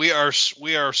 again, we are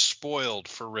spoiled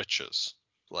for riches.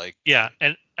 Like, yeah,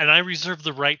 and I reserve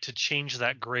the right to change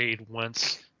that grade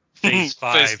once Phase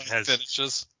 5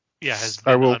 finishes. has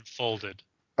been unfolded.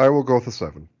 I will go with a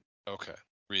 7. Okay,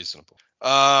 reasonable.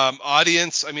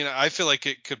 Audience, I mean, I feel like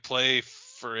it could play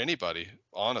for anybody,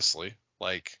 honestly.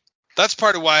 Like, that's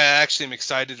part of why I actually am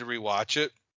excited to rewatch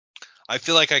it. I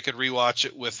feel like I could rewatch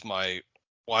it with my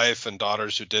wife and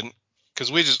daughters who didn't, because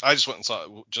I just went and saw it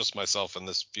just myself and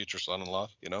this future son-in-law,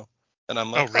 and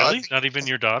I'm like, oh really? Not even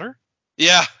your daughter?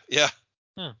 Yeah.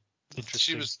 Huh. Interesting.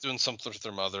 She was doing something with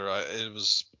her mother.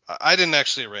 I didn't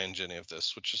actually arrange any of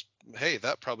this, which is, hey,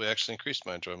 that probably actually increased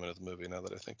my enjoyment of the movie now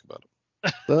that I think about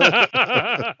it.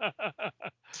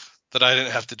 That I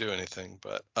didn't have to do anything,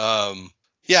 but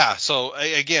yeah. So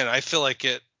again, I feel like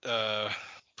it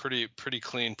pretty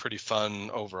clean, pretty fun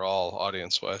overall,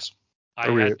 audience wise.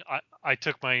 I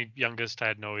took my youngest. I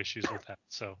had no issues with that.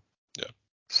 So yeah.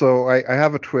 So I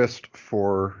have a twist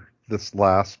for this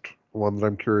last one that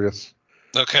I'm curious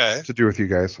to do with you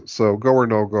guys. So go or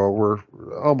no go, we're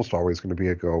almost always going to be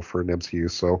a go for an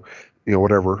MCU. So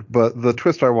whatever. But the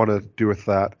twist I want to do with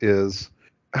that is,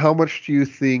 how much do you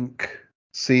think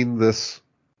seeing this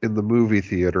in the movie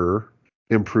theater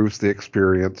improves the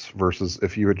experience versus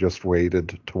if you had just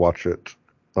waited to watch it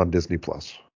on Disney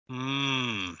Plus?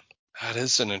 That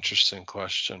is an interesting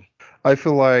question. I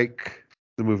feel like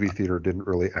the movie theater didn't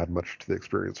really add much to the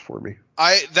experience for me.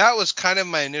 That was kind of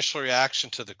my initial reaction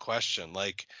to the question.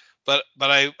 Like, but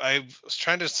I was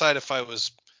trying to decide if I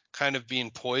was kind of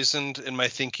being poisoned in my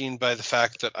thinking by the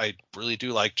fact that I really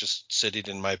do like just sitting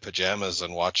in my pajamas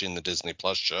and watching the Disney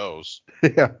Plus shows.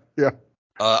 Yeah.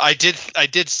 I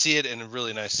did see it in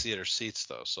really nice theater seats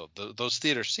though, so those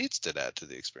theater seats did add to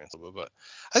the experience a little bit. But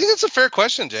I think that's a fair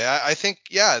question, Jay. I think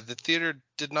the theater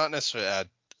did not necessarily add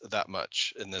that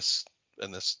much in this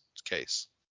case.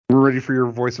 We're ready for your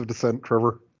voice of dissent,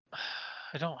 Trevor.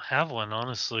 I don't have one,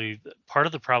 honestly. Part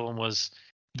of the problem was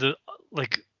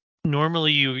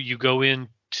normally you go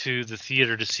into the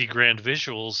theater to see grand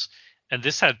visuals, and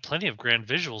this had plenty of grand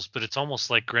visuals, but it's almost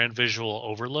like grand visual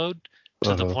overload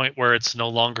to the point where it's no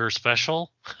longer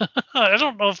special. I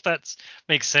don't know if that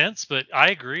makes sense, but I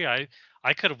agree. I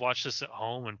I could have watched this at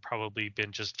home and probably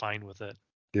been just fine with it.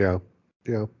 Yeah,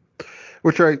 yeah.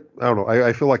 Which I don't know.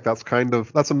 I feel like that's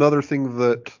another thing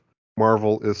that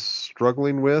Marvel is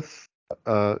struggling with.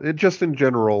 It just in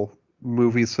general,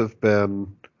 movies have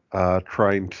been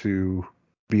trying to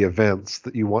be events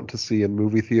that you want to see in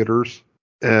movie theaters,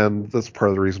 and that's part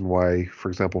of the reason why, for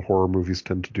example, horror movies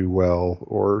tend to do well,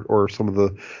 or some of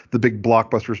the big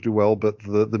blockbusters do well, but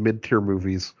the mid tier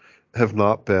movies have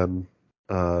not been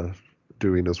uh,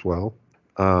 doing as well.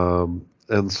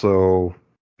 And so,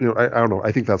 I don't know.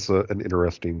 I think that's an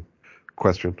interesting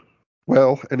question.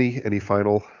 Well, any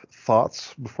final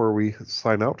thoughts before we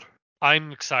sign out?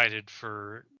 I'm excited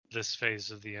for this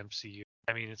phase of the MCU.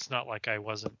 I mean, it's not like I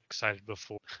wasn't excited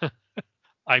before.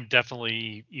 I'm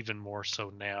definitely even more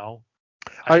so now.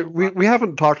 We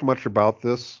haven't talked much about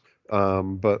this,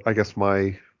 but I guess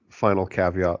my final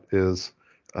caveat is,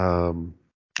 um,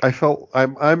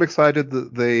 I'm excited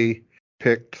that they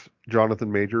picked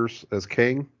Jonathan Majors as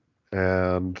King,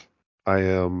 and I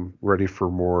am ready for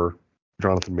more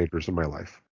Jonathan Majors in my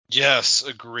life. Yes,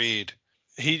 agreed.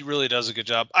 He really does a good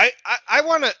job. I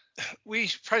want to. We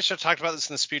probably should have talked about this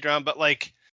in the speed round, but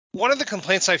like one of the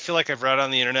complaints I feel like I've read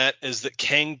on the internet is that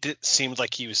Kang seemed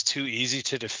like he was too easy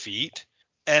to defeat.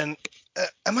 And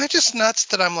am I just nuts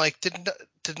that I'm like,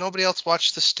 did nobody else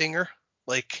watch The Stinger?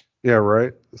 Like Yeah,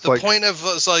 right. It's the like, point of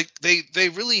was like they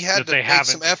really had That to they make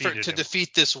some haven't effort defeated to him.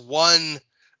 defeat this one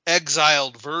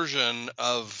exiled version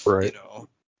of right.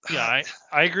 Yeah,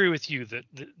 I agree with you that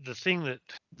the thing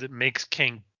that makes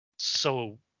King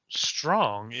so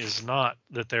strong is not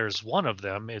that there's one of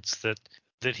them, it's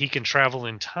that he can travel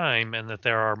in time and that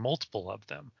there are multiple of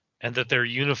them and that they're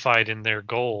unified in their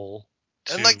goal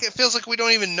And to. like it feels like we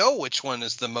don't even know which one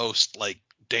is the most like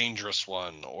dangerous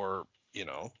one, or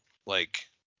like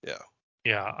yeah.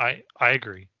 Yeah, I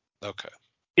agree. Okay.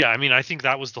 Yeah, I mean, I think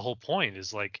that was the whole point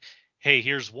is like, hey,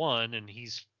 here's one and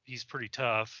he's pretty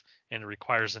tough and it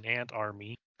requires an ant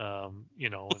army, and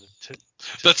to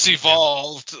That's beat him.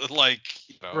 evolved like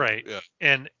Right. yeah.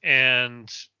 And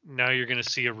now you're going to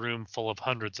see a room full of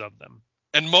hundreds of them.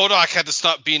 And MODOK had to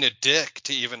stop being a dick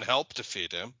to even help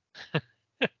defeat him.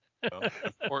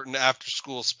 Important after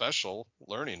school special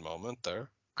learning moment there.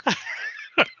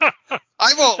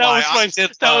 I won't that lie. was my I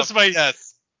did that love, was my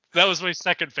yes. that was my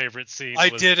second favorite scene I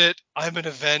was did it. I'm an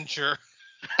Avenger.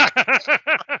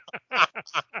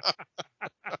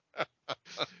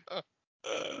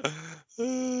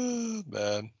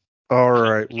 Man. All how,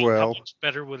 right. how Well, much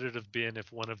better would it have been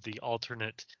if one of the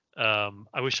alternate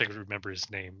I wish I could remember his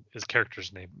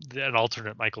character's name. An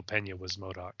alternate Michael Pena was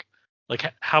MODOK.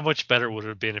 Like how much better would it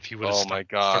have been if he would have Oh my stopped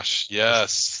gosh. the,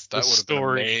 Yes. the That would have been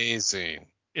story amazing.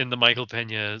 in the Michael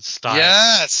Pena style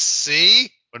Yes.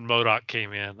 See? when MODOK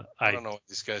came in. I don't know why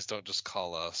these guys don't just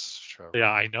call us, Trevor. Yeah,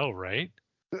 I know, right?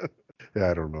 yeah,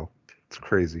 I don't know. It's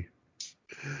crazy.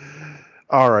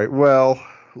 All right. Well,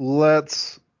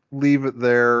 let's leave it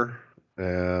there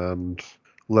and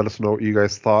let us know what you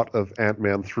guys thought of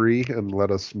Ant-Man 3 and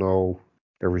let us know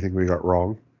everything we got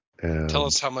wrong. Tell And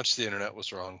us how much the internet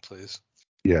was wrong, please.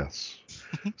 yes,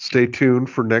 stay tuned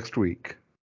for next week.